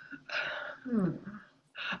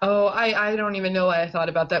 Oh, I don't even know why I thought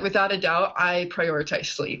about that. Without a doubt, I prioritize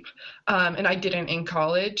sleep. And I didn't in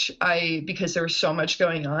college because there was so much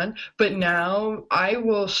going on. But now I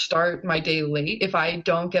will start my day late. If I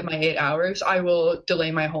don't get my 8 hours, I will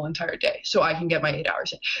delay my whole entire day so I can get my 8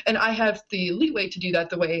 hours in. And I have the leeway to do that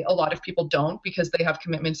the way a lot of people don't, because they have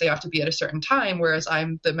commitments. They have to be at a certain time, whereas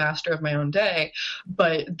I'm the master of my own day.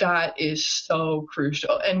 But that is so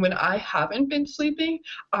crucial. And when I haven't been sleeping,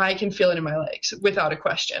 I can feel it in my legs without a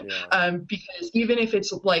question. Yeah. Because even if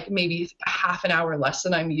it's like maybe half an hour less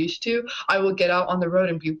than I'm used to, I will get out on the road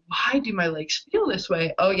and be, why do my legs feel this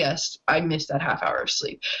way? Oh, yes, I missed that half hour of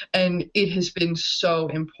sleep. And it has been so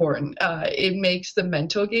important. It makes the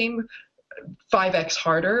mental game 5x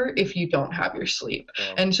harder if you don't have your sleep.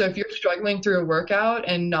 Yeah. And so if you're struggling through a workout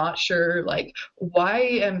and not sure, like,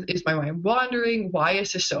 is my mind wandering? Why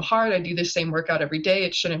is this so hard? I do the same workout every day.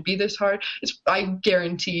 It shouldn't be this hard. I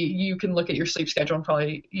guarantee you can look at your sleep schedule and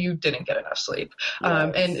probably you didn't get enough sleep.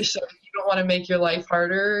 Yes. And so if you don't want to make your life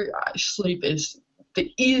harder, sleep is the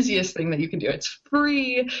easiest thing that you can do. It's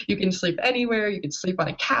free. You can sleep anywhere. You can sleep on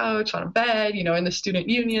a couch, on a bed, in the student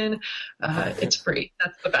union. It's free.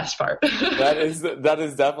 That's the best part. That is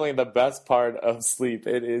definitely the best part of sleep.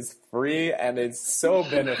 It is free and it's so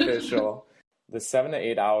beneficial. The 7 to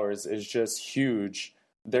 8 hours is just huge.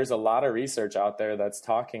 There's a lot of research out there that's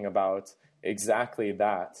talking about exactly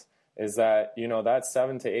that. Is that, that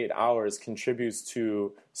 7 to 8 hours contributes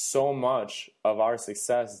to so much of our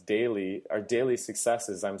success daily, our daily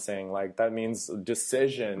successes, I'm saying. Like, that means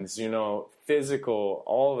decisions, physical,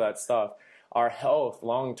 all of that stuff, our health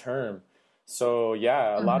long term. So,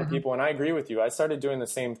 yeah, a lot of people, and I agree with you. I started doing the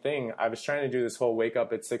same thing. I was trying to do this whole wake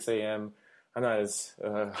up at 6 a.m. I'm not as...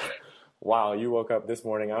 wow, you woke up this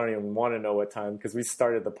morning. I don't even want to know what time, because we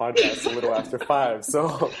started the podcast a little after 5.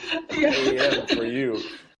 So, 8 a.m. for you.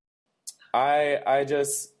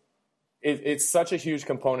 It's such a huge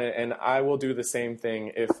component, and I will do the same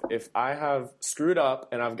thing. If I have screwed up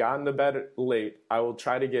and I've gotten to bed late, I will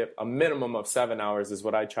try to get a minimum of 7 hours is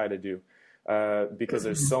what I try to do, because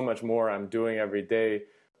there's so much more I'm doing every day.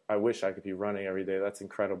 I wish I could be running every day. That's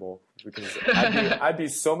incredible, because I'd be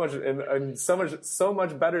so much in so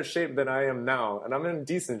much better shape than I am now, and I'm in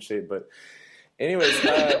decent shape, but. Anyways,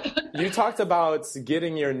 you talked about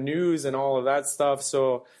getting your news and all of that stuff.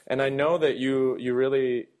 So, and I know that you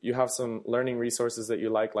have some learning resources that you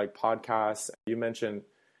like podcasts. You mentioned,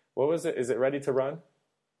 what was it? Is it Ready to Run?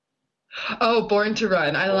 Oh, Born to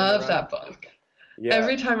Run. I love that book. Yeah.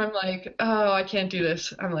 Every time I'm like, oh, I can't do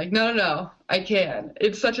this. I'm like, no, I can.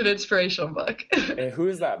 It's such an inspirational book. And who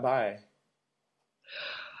is that by?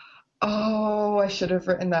 Oh, I should have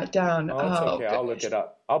written that down. Oh, it's okay. I'll look it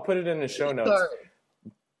up. I'll put it in the show notes. Sorry.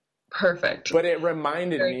 Perfect. But it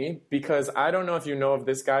reminded me, because I don't know if you know of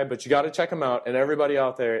this guy, but you got to check him out. And everybody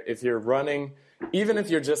out there, if you're running, even if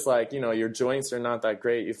you're just like, your joints are not that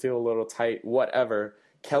great, you feel a little tight, whatever.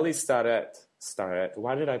 Kelly Starrett.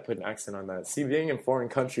 Why did I put an accent on that? See, being in foreign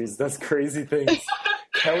countries does crazy things.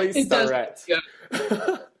 Kelly Starrett.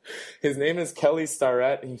 Yeah. His name is Kelly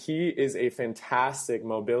Starrett, and he is a fantastic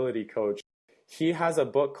mobility coach. He has a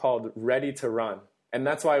book called Ready to Run. And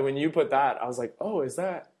that's why when you put that, I was like, oh, is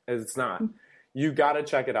that? It's not. You got to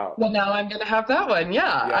check it out. Well, now I'm going to have that one.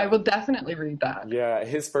 Yeah, I will definitely read that. Yeah,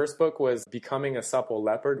 his first book was Becoming a Supple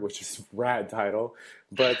Leopard, which is a rad title.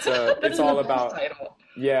 But it's all about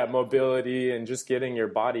mobility and just getting your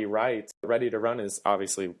body right. Ready to Run is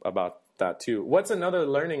obviously about that too. What's another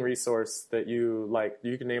learning resource that you like?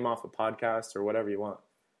 You can name off a podcast or whatever you want.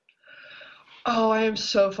 Oh, I am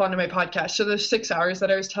so fond of my podcast. So those 6 hours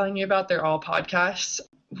that I was telling you about, they're all podcasts.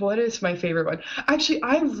 What is my favorite one? Actually,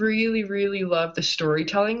 I really, really love the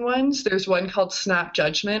storytelling ones. There's one called Snap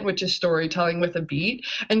Judgment, which is storytelling with a beat.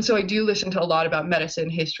 And so I do listen to a lot about medicine,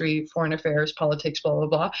 history, foreign affairs, politics, blah,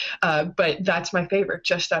 blah, blah. But that's my favorite,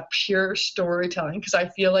 just that pure storytelling, because I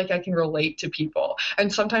feel like I can relate to people.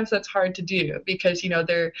 And sometimes that's hard to do because,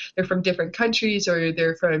 they're from different countries or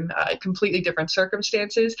they're from completely different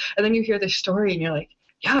circumstances. And then you hear this story and you're like,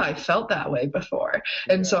 yeah, I felt that way before.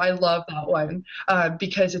 And so I love that one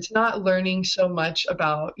because it's not learning so much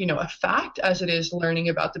about, a fact as it is learning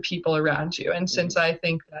about the people around you. And since I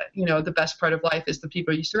think that, the best part of life is the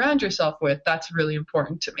people you surround yourself with, that's really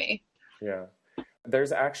important to me. Yeah.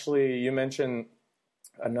 There's actually, you mentioned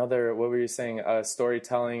another, what were you saying,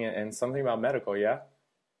 storytelling and something about medical, yeah?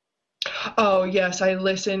 Oh, yes. I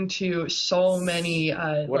listen to so many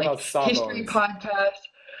history podcasts.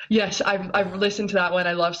 Yes, I've listened to that one.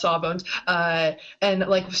 I love Sawbones. And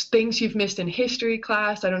like things you've missed in history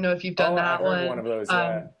class. I don't know if you've done that one. One of those,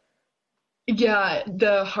 yeah. Yeah,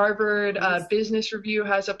 the Harvard Business Review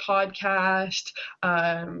has a podcast.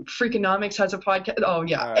 Freakonomics has a podcast. Oh,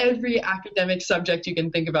 yeah. Every academic subject you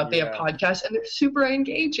can think about, they have podcasts, and they're super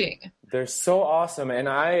engaging. They're so awesome. And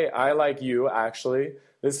I like you, actually.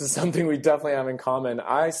 This is something we definitely have in common.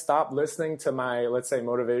 I stopped listening to my, let's say,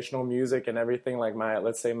 motivational music and everything, like my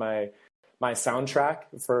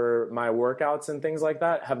soundtrack for my workouts and things like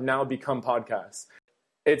that have now become podcasts.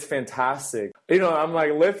 It's fantastic. I'm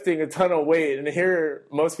like lifting a ton of weight, and here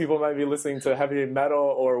most people might be listening to heavy metal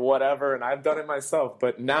or whatever, and I've done it myself.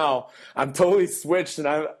 But now I'm totally switched,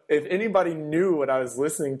 and if anybody knew what I was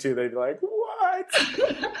listening to, they'd be like, what?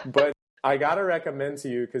 But I got to recommend to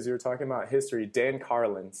you, because you were talking about history, Dan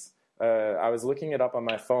Carlin's. I was looking it up on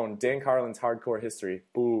my phone. Dan Carlin's Hardcore History.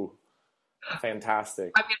 Ooh,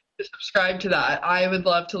 fantastic. I'm going to subscribe to that. I would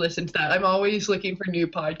love to listen to that. I'm always looking for new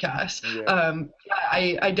podcasts. Yeah.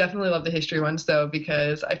 I definitely love the history ones, though,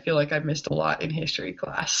 because I feel like I missed a lot in history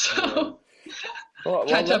class. So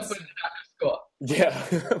catch up with it after school. Yeah,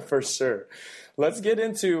 for sure. Let's get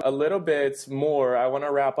into a little bit more. I want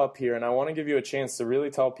to wrap up here, and I want to give you a chance to really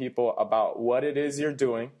tell people about what it is you're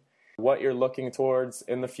doing, what you're looking towards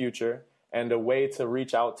in the future, and a way to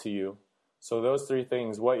reach out to you. So those three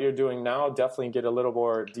things, what you're doing now, definitely get a little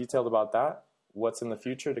more detailed about that, what's in the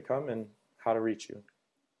future to come, and how to reach you.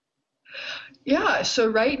 Yeah, so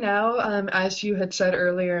right now, as you had said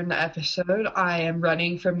earlier in the episode, I am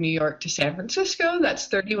running from New York to San Francisco. That's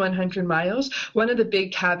 3,100 miles. One of the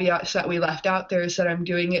big caveats that we left out there is that I'm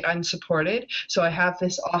doing it unsupported. So I have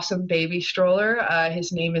this awesome baby stroller.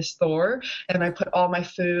 His name is Thor, and I put all my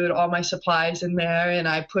food, all my supplies in there, and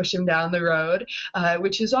I push him down the road,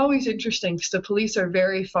 which is always interesting because the police are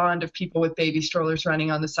very fond of people with baby strollers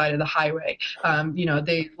running on the side of the highway.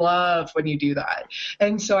 They love when you do that.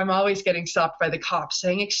 And so I'm always getting stopped by the cops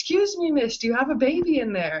saying, "Excuse me, miss, do you have a baby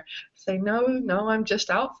in there?" Say, no, I'm just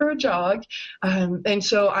out for a jog. And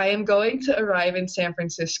so I am going to arrive in San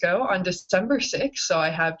Francisco on December 6th. So I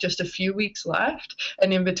have just a few weeks left.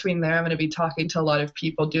 And in between there, I'm going to be talking to a lot of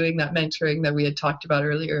people, doing that mentoring that we had talked about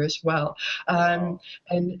earlier as well. And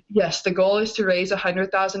yes, the goal is to raise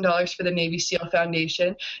 $100,000 for the Navy SEAL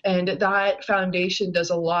Foundation. And that foundation does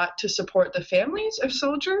a lot to support the families of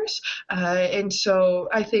soldiers. And so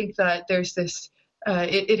I think that there's this,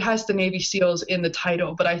 it has the Navy SEALs in the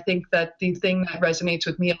title, but I think that the thing that resonates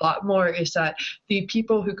with me a lot more is that the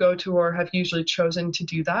people who go to war have usually chosen to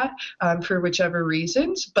do that for whichever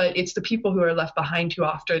reasons, but it's the people who are left behind who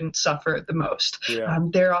often suffer the most. Yeah.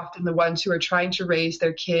 They're often the ones who are trying to raise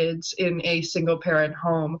their kids in a single-parent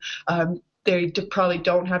home. They probably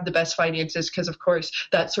don't have the best finances because, of course,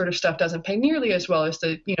 that sort of stuff doesn't pay nearly as well as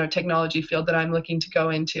the technology field that I'm looking to go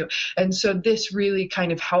into. And so this really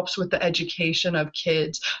kind of helps with the education of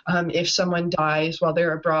kids. If someone dies while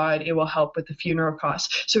they're abroad, it will help with the funeral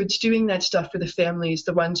costs. So it's doing that stuff for the families,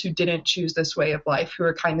 the ones who didn't choose this way of life, who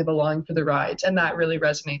are kind of along for the rides. And that really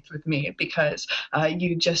resonates with me because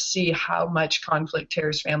you just see how much conflict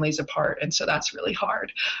tears families apart. And so that's really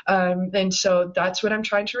hard. And so that's what I'm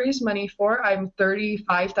trying to raise money for. I'm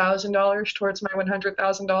 $35,000 towards my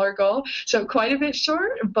 $100,000 goal. So quite a bit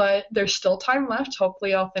short, but there's still time left.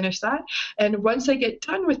 Hopefully I'll finish that. And once I get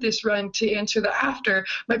done with this run, to answer the after,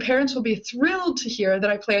 my parents will be thrilled to hear that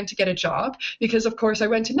I plan to get a job because, of course, I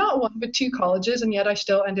went to not one, but 2 colleges, and yet I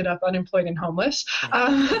still ended up unemployed and homeless.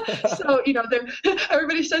 So,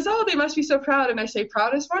 everybody says, oh, they must be so proud. And I say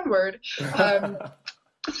proud is one word.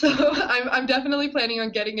 So I'm definitely planning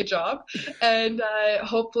on getting a job, and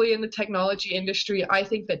hopefully in the technology industry. I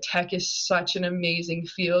think that tech is such an amazing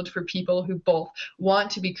field for people who both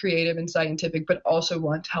want to be creative and scientific, but also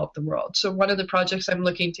want to help the world. So one of the projects I'm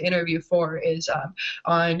looking to interview for is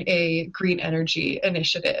on a green energy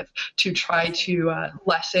initiative to try to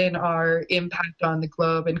lessen our impact on the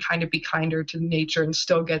globe and kind of be kinder to nature and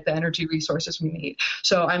still get the energy resources we need.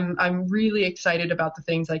 So I'm really excited about the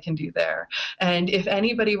things I can do there. And if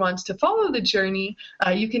anybody wants to follow the journey,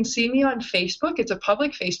 you can see me on Facebook. It's a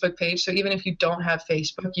public Facebook page. So even if you don't have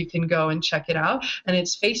Facebook, you can go and check it out. And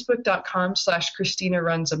it's facebook.com/Christina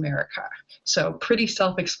Runs America. So pretty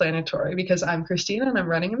self-explanatory because I'm Christina and I'm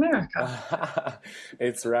running America.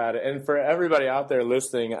 It's rad. And for everybody out there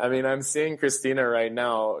listening, I mean, I'm seeing Christina right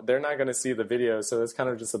now. They're not going to see the video, so it's kind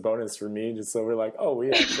of just a bonus for me, just so we're like, oh,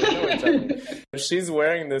 we actually know each other. She's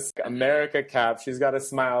wearing this America cap. She's got a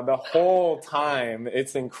smile the whole time.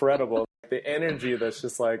 It's incredible. The energy that's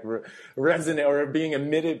just like resonant or being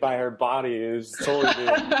emitted by her body is totally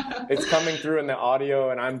it's coming through in the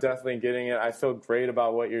audio, and I'm definitely getting it. I feel great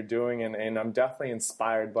about what you're doing, and I'm definitely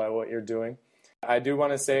inspired by what you're doing. I do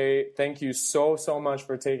want to say thank you so much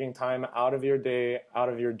for taking time out of your day, out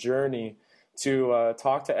of your journey to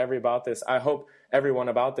talk to everyone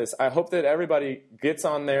about this. I hope that everybody gets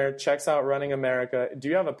on there, checks out Running America. Do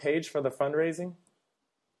you have a page for the fundraising?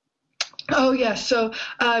 Oh, yes. So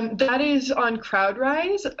that is on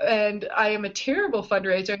CrowdRise, and I am a terrible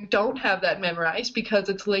fundraiser and don't have that memorized because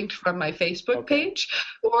it's linked from my Facebook page.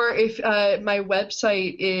 Or if my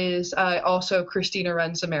website is also Christina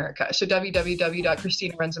Runs America, so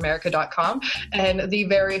www.ChristinaRunsAmerica.com, and the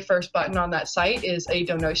very first button on that site is a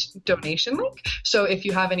donation link. So if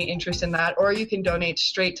you have any interest in that, or you can donate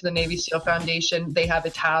straight to the Navy SEAL Foundation, they have a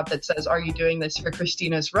tab that says, "Are you doing this for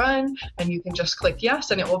Christina's Run?" And you can just click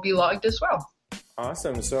yes, and it will be logged as well.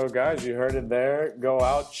 Awesome. So guys, you heard it there. Go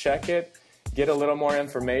out, check it, get a little more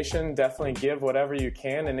information. Definitely give whatever you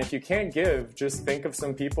can. And if you can't give, just think of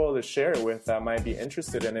some people to share it with that might be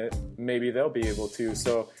interested in it. Maybe they'll be able to.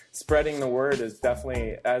 So spreading the word is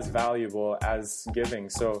definitely as valuable as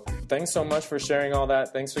giving. So thanks so much for sharing all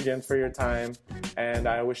that. Thanks again for your time. And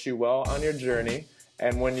I wish you well on your journey.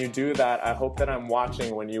 And when you do that, I hope that I'm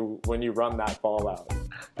watching when you run that ball out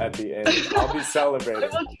at the end. I'll be celebrating.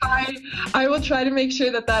 I will try to make sure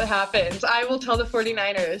that happens. I will tell the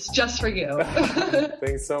 49ers just for you.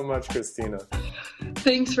 Thanks so much, Christina.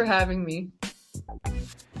 Thanks for having me.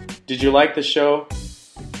 Did you like the show?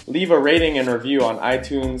 Leave a rating and review on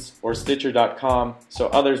iTunes or Stitcher.com so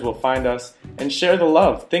others will find us, and share the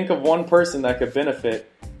love. Think of one person that could benefit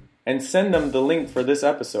and send them the link for this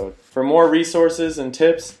episode. For more resources and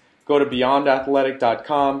tips, go to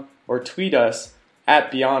BeyondAthletic.com or tweet us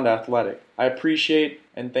at BeyondAthletic. I appreciate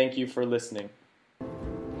and thank you for listening.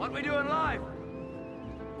 What we do in life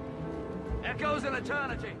echoes in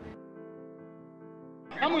eternity.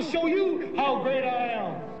 I'm going to show you how great I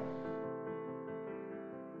am.